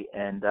way.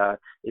 And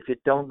if you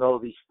don't know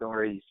these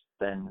stories,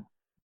 then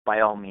by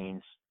all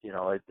means, you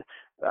know,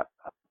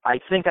 I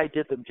think I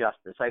did them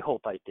justice. I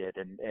hope I did,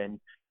 and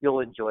you'll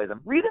enjoy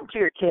them. Read them to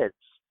your kids.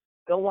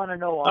 They'll want to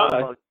know all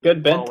about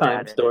good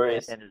bedtime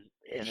stories and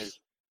his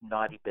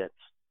naughty bits.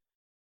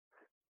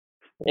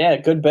 Yeah,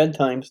 good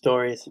bedtime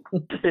stories.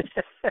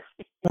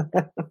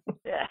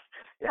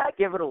 Yeah,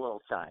 give it a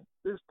little time.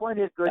 There's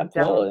plenty of good,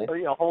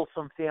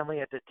 wholesome family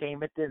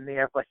entertainment in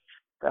there, but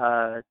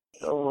a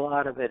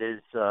lot of it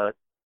is, let's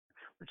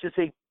just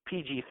say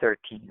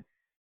PG-13.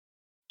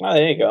 Oh,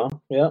 there you go.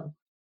 Yeah.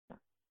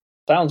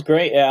 Sounds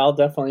great. Yeah, I'll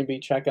definitely be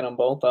checking them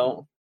both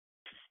out.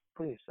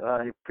 Please.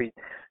 I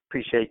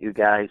appreciate you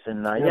guys.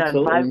 And,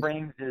 and Five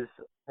Rings is,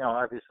 you know,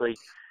 obviously,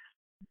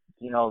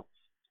 you know,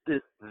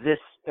 this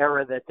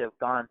era that they've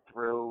gone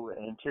through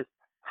and just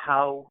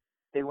how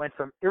they went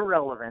from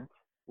irrelevant,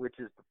 which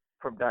is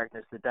from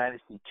darkness to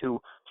dynasty,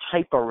 to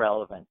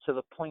hyper-relevant, to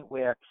the point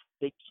where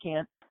they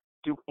can't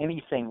do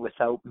anything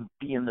without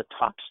being the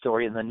top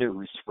story in the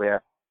news,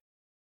 where,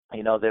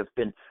 you know, they've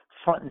been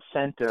front and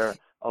center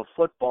of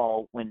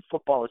football when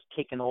football has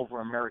taken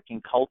over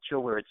American culture,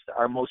 where it's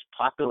our most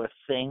popular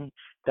thing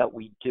that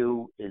we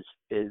do is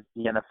the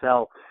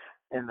NFL,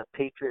 and the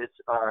Patriots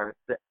are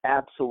the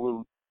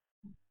absolute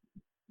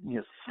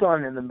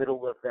sun in the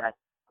middle of that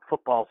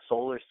football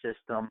solar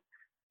system.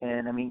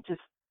 And I mean,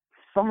 just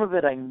some of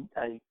it,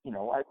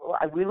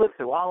 we lived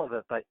through all of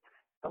it, but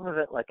some of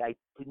it, like, I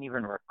didn't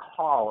even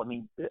recall. I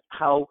mean,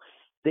 how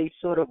they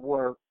sort of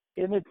were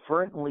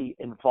inadvertently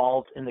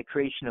involved in the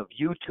creation of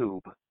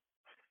YouTube,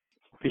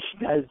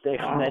 because they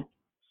had that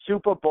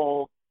Super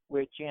Bowl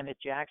where Janet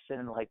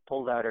Jackson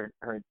pulled out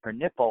her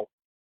nipple,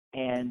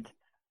 and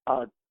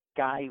a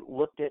guy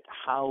looked at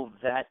how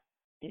that,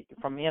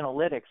 from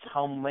analytics,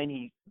 how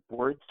many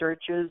word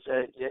searches,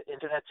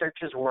 internet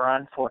searches were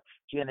on for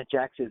Janet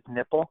Jackson's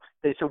nipple.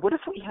 They said, what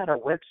if we had a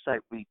website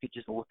where you could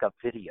just look up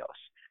videos?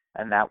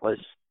 And that was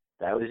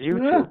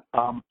YouTube.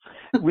 Yeah.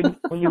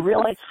 When you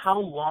realize how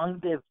long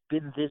they've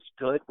been this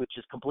good, which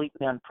is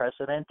completely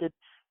unprecedented,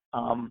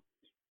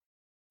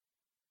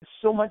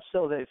 so much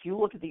so that if you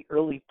look at the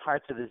early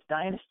parts of this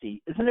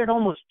dynasty, isn't it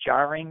almost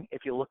jarring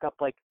if you look up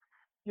the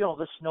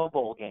Snow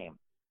Bowl game,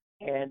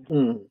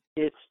 and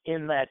it's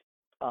in that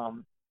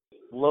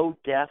low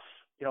def,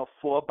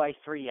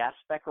 4:3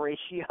 aspect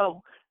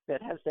ratio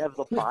that has to have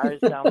the bars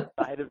down the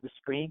side of the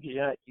screen because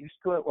you're not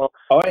used to it. Well,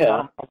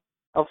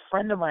 a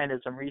friend of mine as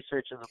I'm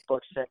researching the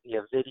book sent me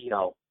a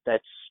video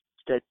that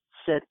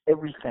said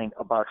everything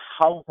about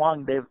how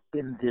long they've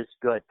been this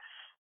good,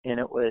 and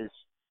it was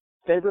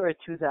February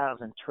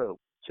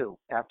 2002,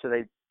 after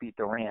they beat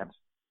the Rams,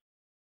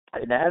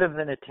 and Adam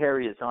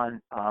Vinatieri is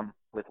on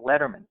with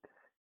Letterman.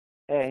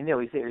 And,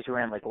 he's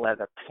wearing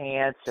leather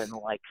pants and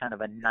kind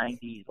of a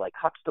 90s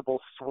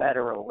Huxtable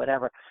sweater or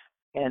whatever.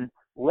 And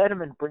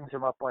Letterman brings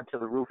him up onto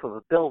the roof of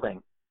a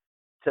building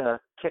to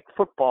kick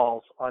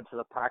footballs onto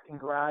the parking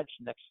garage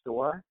next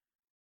door.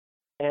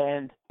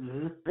 And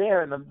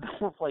there in the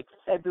middle of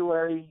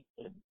February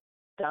in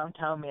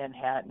downtown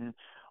Manhattan,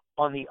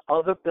 on the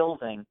other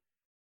building,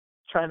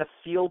 trying to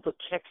field the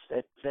kicks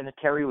that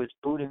Vinatieri was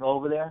booting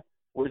over there,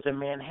 was a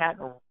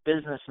Manhattan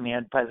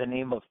businessman by the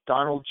name of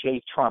Donald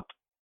J. Trump.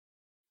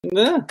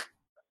 Yeah.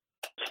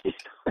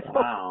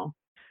 Wow.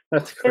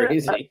 That's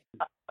crazy.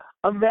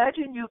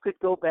 Imagine you could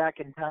go back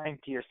in time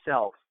to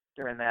yourself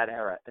during that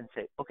era and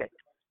say, okay,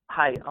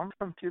 hi, I'm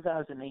from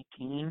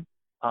 2018.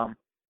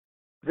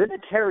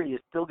 Vinatieri is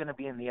still going to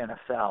be in the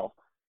NFL.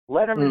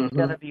 Letterman's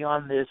going to be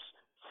on this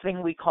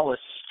thing we call a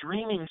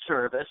streaming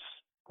service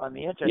on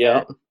the internet.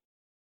 Yeah.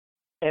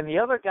 And the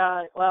other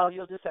guy, well,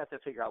 you'll just have to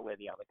figure out where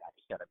the other guy's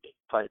going to be.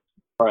 But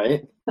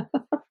right.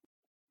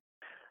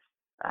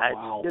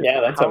 Wow. Yeah,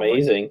 that's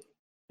amazing.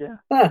 Yeah.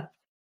 Huh.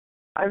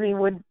 I mean,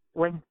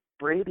 when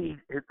Brady,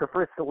 the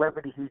first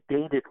celebrity he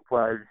dated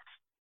was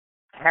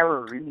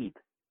Tara Reid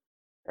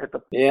at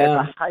the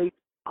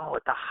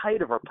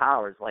height of her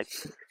powers,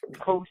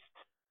 post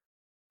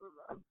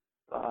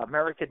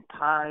American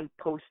Pie,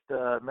 post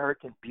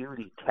American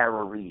Beauty,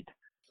 Tara Reid.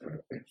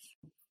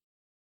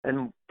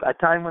 And a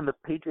time when the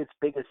Patriots'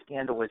 biggest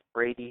scandal was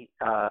Brady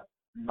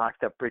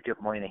knocked up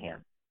Bridget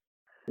Moynihan.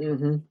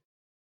 Mm-hmm.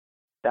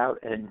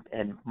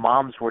 And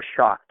moms were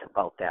shocked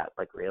about that.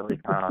 Really?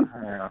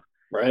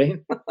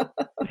 Right?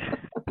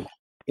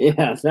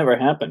 Yeah, it's never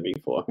happened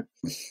before.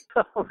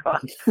 Oh,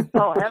 God.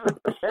 Oh, heaven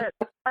forbid.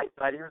 I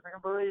thought he was a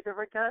completely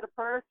different kind of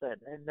person.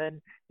 And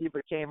then he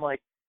became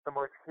the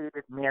most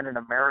hated man in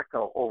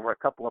America over a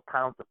couple of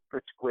pounds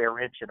per square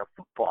inch in a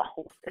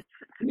football.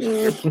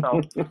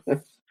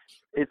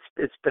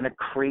 It's been a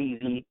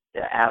crazy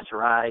ass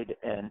ride,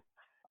 and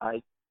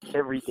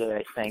every day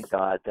I thank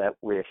God that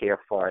we're here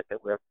for it,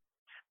 that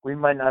we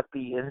might not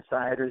be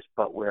insiders,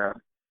 but we're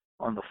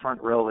on the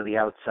front row of the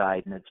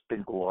outside, and it's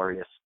been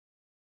glorious.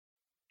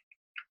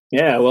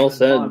 Yeah, well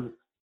said. Fun.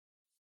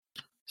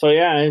 So,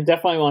 yeah, I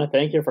definitely want to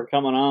thank you for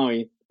coming on.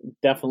 We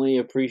definitely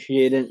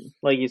appreciate it.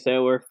 Like you said,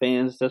 we're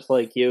fans just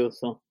like you,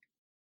 so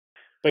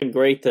it's been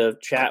great to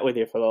chat with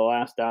you for the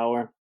last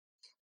hour.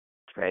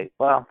 Great.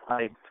 Well,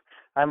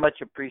 I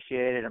much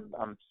appreciate it.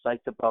 I'm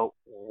psyched about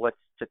what's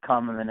to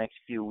come in the next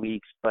few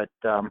weeks, but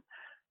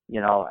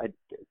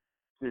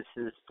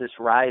this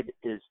ride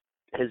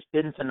has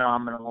been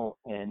phenomenal,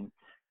 and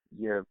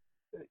you're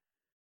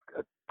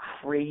a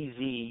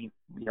crazy,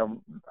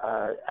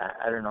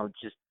 I don't know,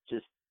 just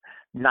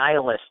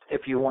nihilist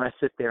if you want to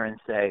sit there and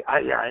say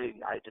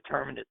I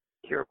determined it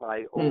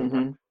hereby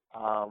over.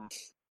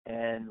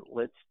 And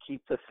let's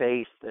keep the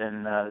faith.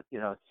 And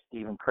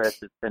Steve and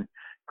Chris, it's been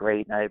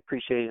great, and I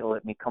appreciate you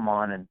letting me come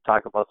on and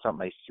talk about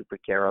something I super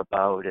care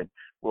about, and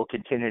will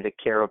continue to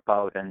care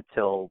about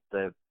until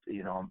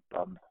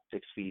I'm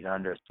 6 feet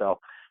under. So,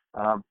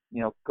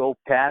 go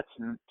Pats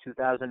in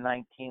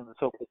 2019. Let's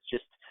hope it's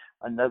just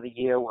another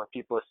year where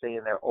people are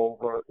saying they're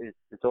over.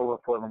 It's over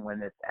for them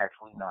when it's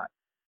actually not.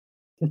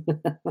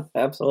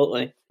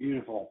 Absolutely.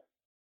 Beautiful.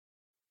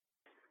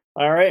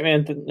 All right,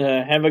 man.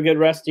 Have a good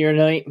rest of your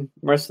night,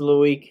 rest of the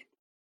week.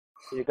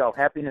 Here you go.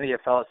 Happy New Year,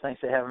 fellas. Thanks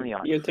for having me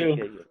on. You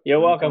too. You're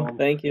welcome.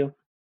 Thank you.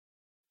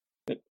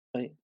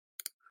 Bye.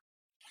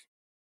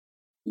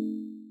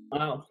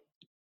 Wow.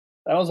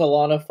 That was a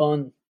lot of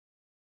fun.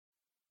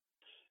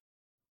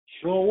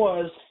 Sure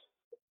was.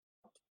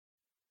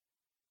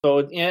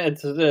 So, yeah,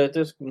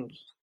 it's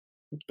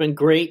been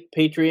great.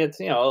 Patriots,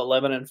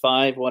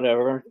 11-5,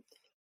 whatever.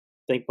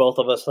 I think both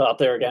of us thought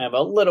they were going to have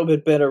a little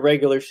bit better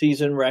regular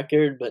season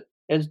record, but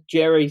as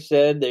Jerry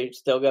said, they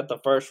still got the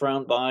first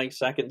round bye,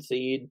 second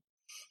seed,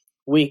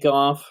 week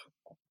off.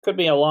 Could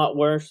be a lot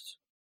worse.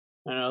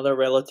 I know they're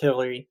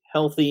relatively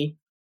healthy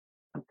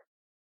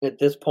at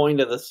this point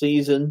of the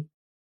season.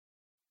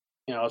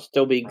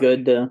 Still be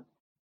good to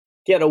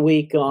get a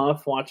week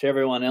off, watch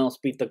everyone else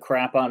beat the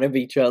crap out of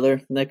each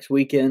other next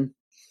weekend,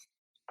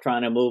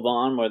 trying to move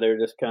on where they're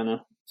just kind of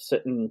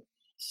sitting,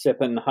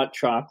 sipping hot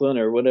chocolate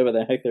or whatever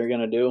the heck they're going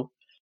to do.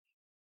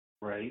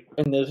 Right.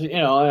 And there's, I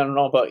don't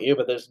know about you,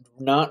 but there's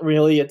not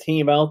really a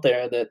team out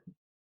there that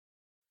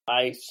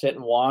I sit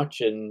and watch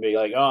and be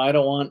like, oh, I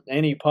don't want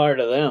any part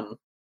of them.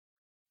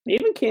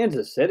 Even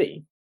Kansas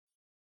City.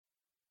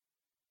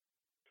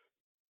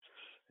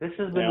 This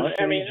has been a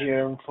strange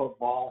year in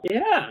football.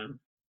 Yeah.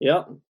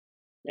 Yep.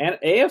 And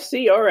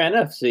AFC or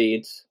NFC,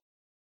 it's,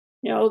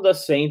 the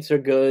Saints are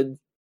good.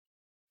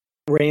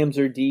 Rams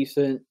are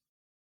decent.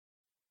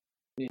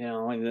 In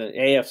the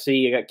AFC,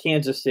 you got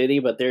Kansas City,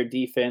 but their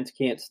defense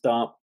can't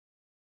stop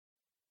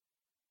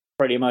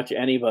pretty much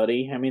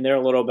anybody. I mean, they're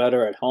a little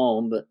better at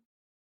home, but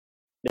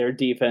their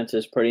defense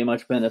has pretty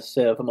much been a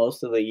sieve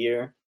most of the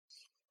year.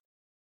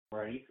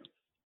 Right.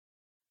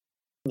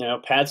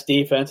 Pat's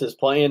defense is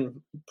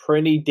playing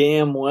pretty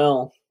damn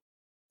well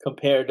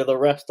compared to the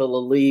rest of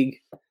the league.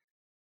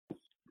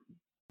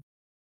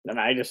 And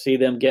I just see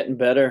them getting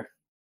better.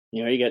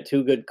 You got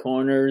two good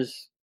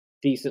corners,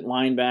 decent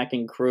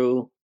linebacking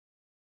crew.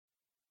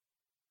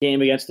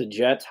 Game against the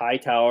Jets,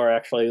 Hightower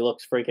actually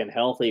looks freaking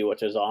healthy,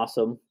 which is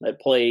awesome. That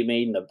play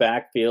made in the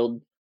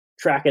backfield,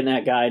 tracking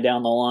that guy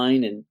down the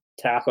line and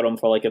tackled him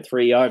for like a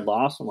 3-yard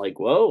loss. I'm like,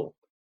 whoa,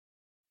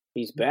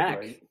 he's back.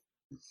 Right.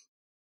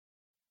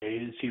 Yeah, you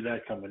didn't see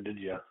that coming, did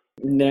you?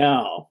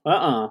 No.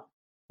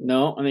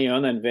 No.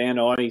 And then Van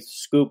Noy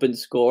scoop and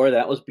score.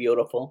 That was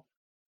beautiful.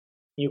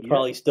 You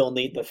probably still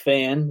need the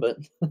fan, but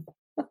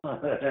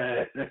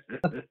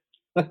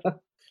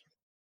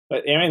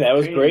But that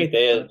was great.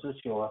 They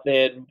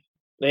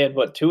had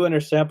what, 2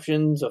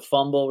 interceptions, a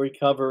fumble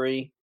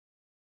recovery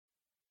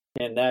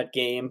in that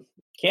game.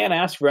 Can't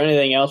ask for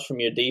anything else from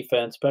your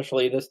defense,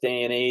 especially this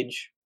day and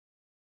age.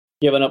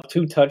 Giving up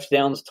 2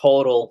 touchdowns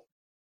total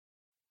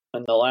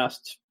in the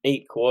last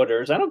 8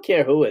 quarters. I don't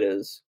care who it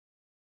is.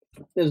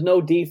 There's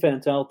no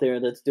defense out there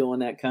that's doing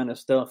that kind of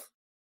stuff.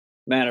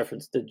 Matter if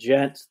it's the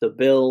Jets, the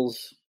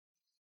Bills,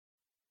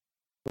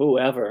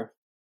 whoever.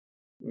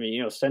 I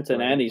mean,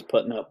 Cincinnati's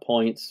putting up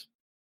points.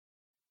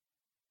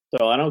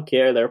 So I don't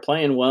care. They're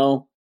playing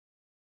well.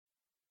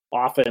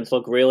 Offense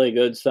looked really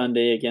good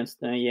Sunday against,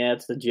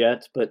 it's the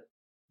Jets, but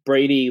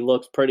Brady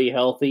looks pretty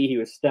healthy. He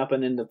was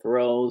stepping into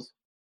throws.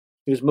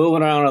 He was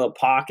moving around in the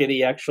pocket.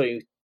 He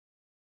actually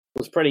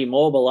was pretty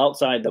mobile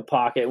outside the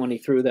pocket when he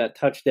threw that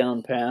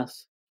touchdown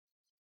pass.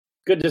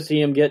 Good to see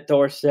him get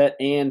Dorsett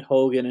and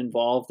Hogan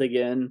involved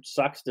again.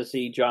 Sucks to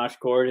see Josh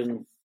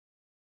Gordon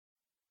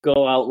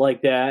go out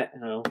like that.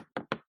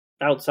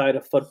 Outside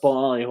of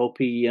football, I hope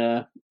he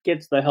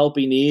gets the help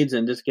he needs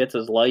and just gets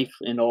his life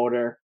in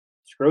order.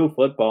 Screw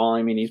football.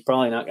 I mean, he's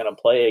probably not going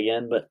to play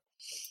again, but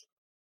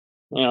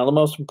the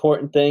most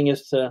important thing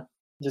is to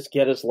just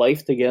get his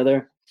life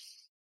together.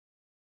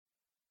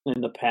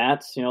 And the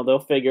Pats, they'll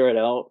figure it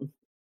out.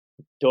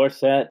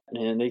 Dorsett,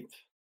 and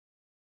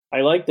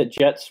I like the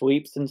jet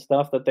sweeps and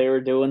stuff that they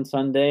were doing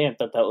Sunday. I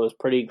thought that was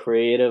pretty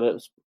creative. It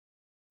was,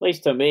 at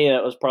least to me,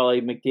 that was probably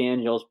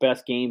McDaniel's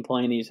best game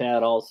plan he's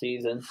had all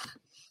season.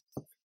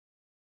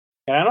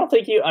 And I don't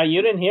think you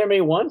didn't hear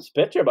me once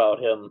bitch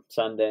about him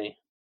Sunday.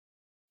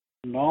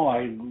 No,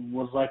 I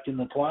was like in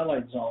the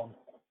twilight zone.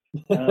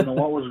 I don't know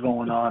what was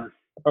going on.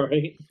 All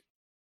right.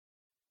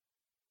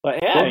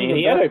 But yeah,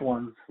 he had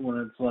ones when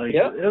it's like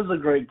it was a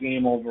great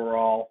game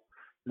overall.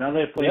 Now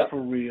they play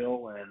for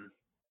real, and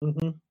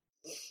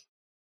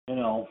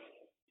as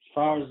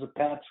far as the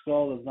Pats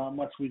go, there's not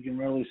much we can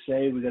really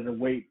say. We got to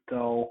wait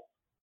till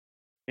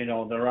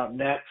they're up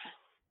next.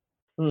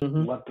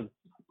 Let the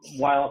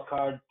wild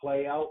card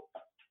play out.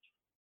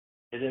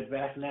 Get it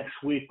back next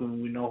week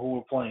when we know who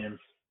we're playing.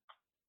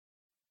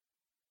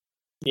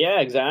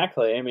 Yeah,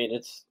 exactly. I mean,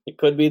 it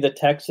could be the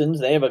Texans.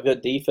 They have a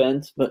good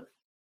defense, but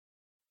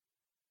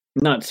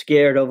I'm not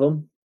scared of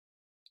them.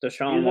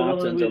 Deshaun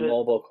Watson's a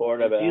mobile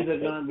quarterback. It's either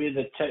going to be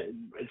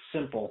it's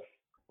simple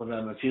for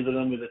them. It's either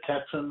going to be the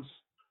Texans,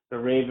 the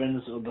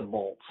Ravens, or the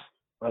Bolts.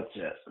 That's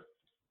it.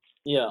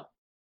 Yeah.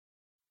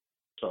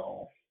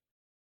 So.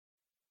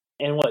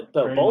 And what,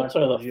 the Bolts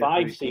are the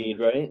 5 seed,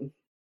 right?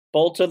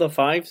 Bolts are the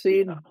 5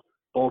 seed? Yeah.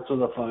 Bolts are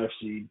the 5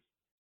 seed.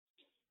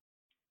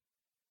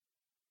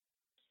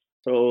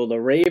 So the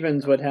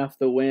Ravens would have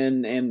to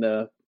win, and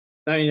the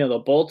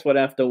Bolts would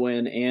have to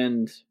win,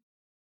 and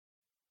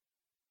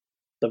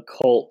the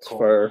Colts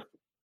for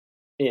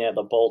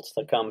the Bolts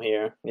to come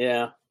here.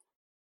 Yeah.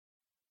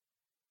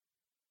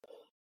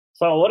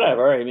 So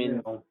whatever. I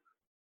mean,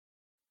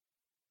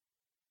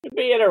 It'd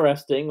be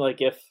interesting,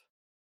 like if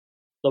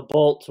the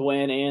Bolts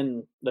win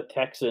and the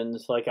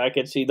Texans, like I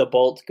could see the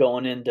Bolts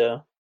going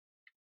into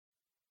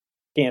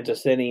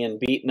Kansas City and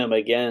beating them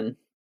again.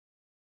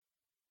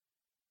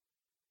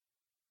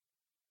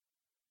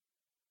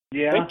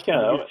 Yeah, I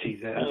can see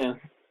that. Yeah.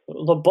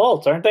 The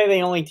Bolts, aren't they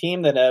the only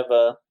team that have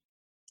a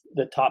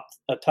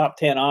top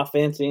 10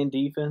 offense and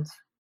defense?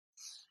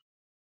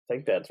 I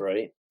think that's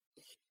right.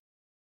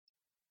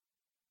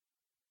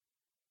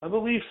 I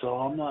believe so.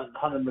 I'm not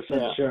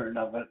 100% certain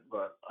of it,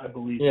 but I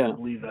believe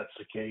that's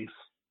the case.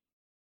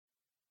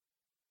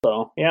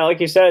 So, yeah, like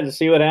you said, to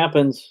see what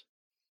happens.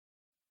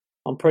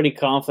 I'm pretty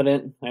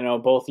confident. I know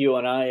both you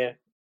and I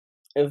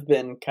have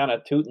been kind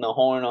of tooting the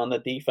horn on the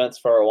defense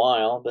for a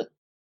while, but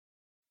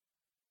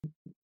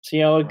see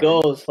how it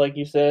goes. Like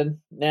you said,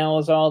 now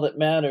is all that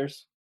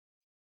matters.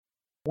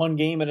 One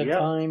game at a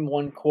time,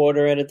 one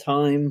quarter at a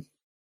time.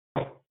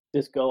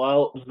 Just go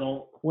out,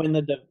 win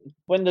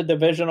the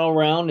divisional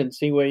round, and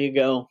see where you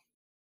go.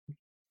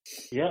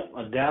 Yep,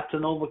 adapt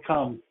and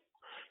overcome.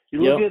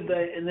 You look at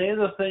that, and the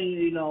other thing,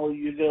 you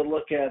got to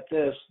look at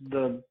this.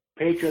 The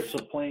Patriots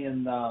are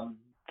playing on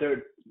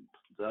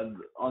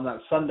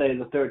that Sunday,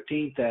 the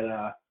 13th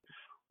at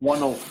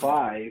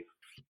 1:05.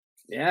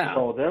 Yeah.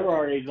 So they're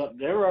already going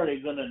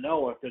to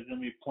know if they're going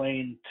to be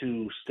playing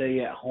to stay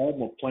at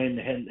home or playing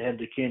to head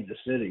to Kansas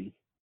City.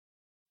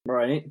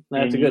 Right.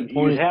 That's a good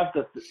point.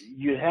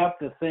 You'd have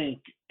to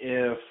think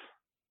if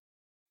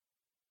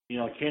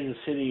Kansas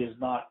City is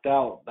knocked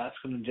out, that's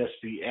going to just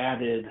be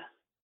added.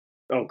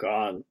 Oh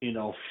God.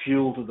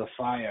 Fuel to the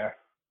fire.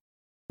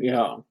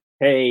 Yeah.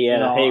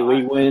 Hey,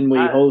 we win, we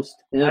host.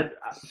 Yeah.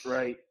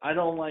 Right. I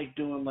don't like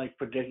doing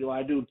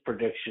I do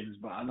predictions,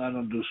 but I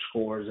don't do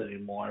scores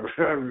anymore.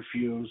 I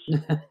refuse.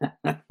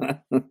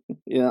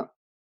 Yeah.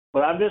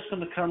 But I'm just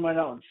going to come right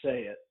out and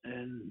say it.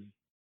 And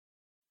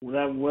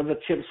when the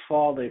chips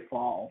fall, they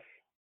fall.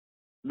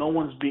 No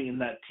one's beating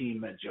that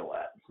team at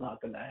Gillette. It's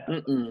not going to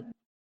happen.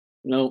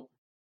 Nope.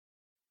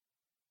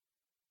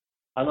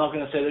 I'm not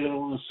going to say they're going to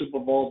win the Super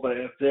Bowl, but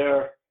if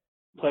their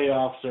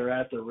playoffs are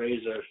at the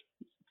razor,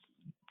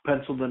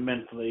 pencil them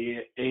in for the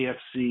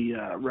AFC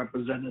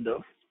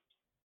representative.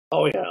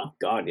 Oh, yeah.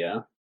 God, yeah.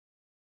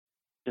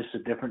 Just a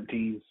different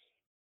team.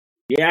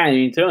 Yeah, I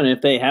mean, too. And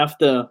if they have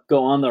to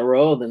go on the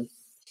road, then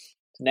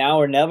it's now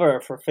or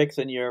never for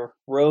fixing your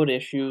road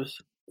issues.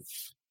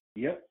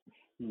 Yep,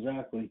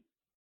 exactly.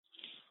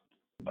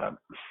 But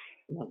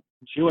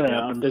see what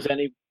happens. If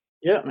there's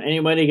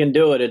anybody can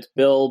do it. It's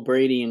Bill,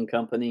 Brady, and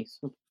company.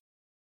 So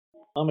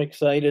I'm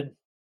excited.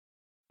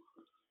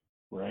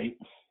 Right.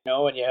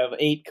 And you have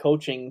 8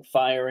 coaching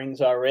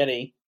firings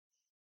already.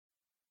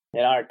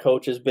 And our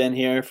coach has been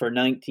here for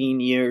 19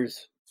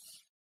 years.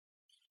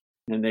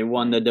 And they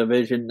won the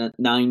division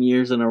 9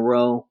 years in a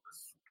row.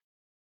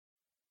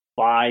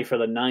 Bye for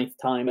the 9th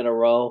time in a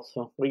row.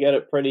 So we got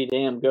it pretty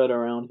damn good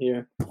around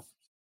here.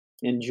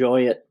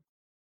 Enjoy it.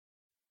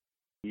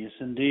 Yes,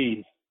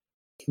 indeed.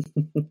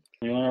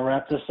 You want to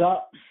wrap this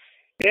up?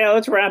 Yeah,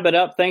 let's wrap it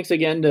up. Thanks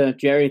again to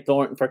Jerry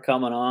Thornton for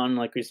coming on.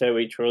 Like we said,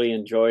 we truly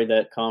enjoyed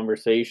that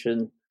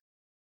conversation.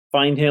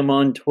 Find him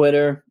on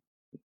Twitter.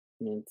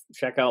 And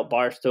check out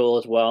Barstool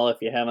as well if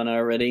you haven't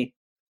already.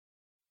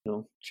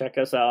 Check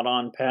us out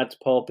on Pat's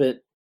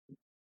Pulpit.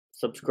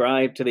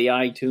 Subscribe to the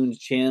iTunes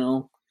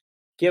channel.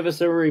 Give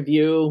us a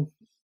review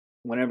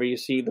whenever you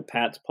see the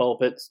Pat's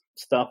Pulpit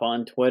stuff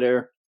on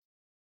Twitter.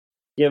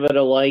 Give it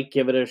a like.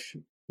 Give it a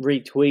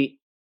retweet.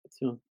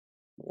 So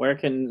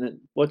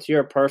what's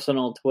your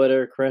personal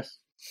Twitter, Chris?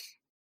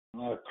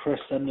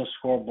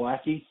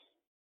 Chris_Blackie.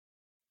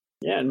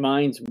 Yeah, and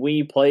mine's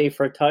We Play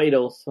for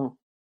Titles. So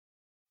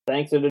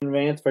thanks in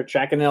advance for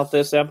checking out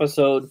this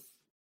episode.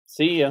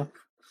 See ya.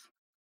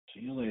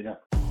 See you later.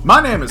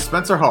 My name is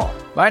Spencer Hall.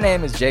 My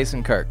name is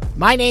Jason Kirk.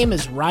 My name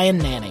is Ryan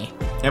Nanny.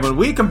 And when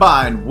we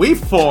combine, we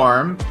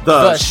form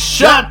the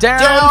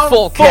Shutdown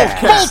Fullcast.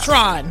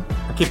 Voltron!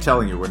 I keep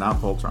telling you, we're not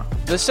Voltron.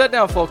 The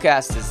Shutdown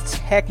Fullcast is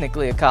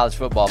technically a college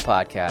football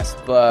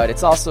podcast, but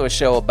it's also a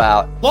show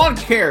about lawn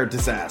care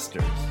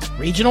disasters,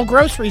 regional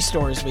grocery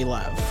stores we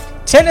love,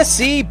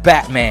 Tennessee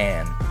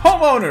Batman,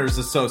 homeowners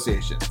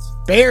associations,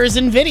 bears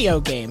and video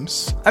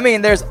games. I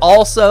mean, there's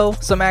also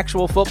some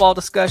actual football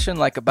discussion,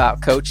 like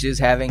about coaches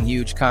having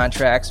huge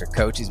contracts, or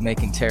coaches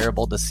making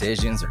terrible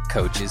decisions, or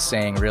coaches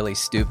saying really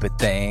stupid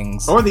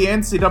things. Or the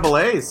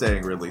NCAA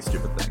saying really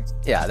stupid things.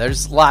 Yeah,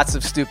 there's lots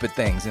of stupid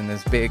things in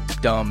this big,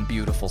 dumb,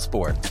 beautiful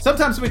sport.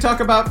 Sometimes we talk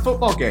about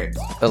football games.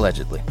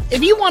 Allegedly.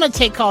 If you want to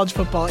take college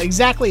football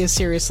exactly as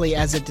seriously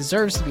as it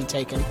deserves to be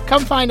taken,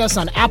 come find us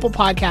on Apple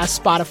Podcasts,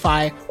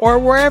 Spotify, or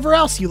wherever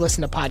else you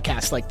listen to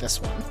podcasts like this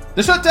one.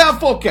 The Shutdown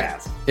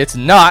Fullcast. It's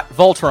not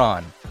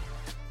Voltron.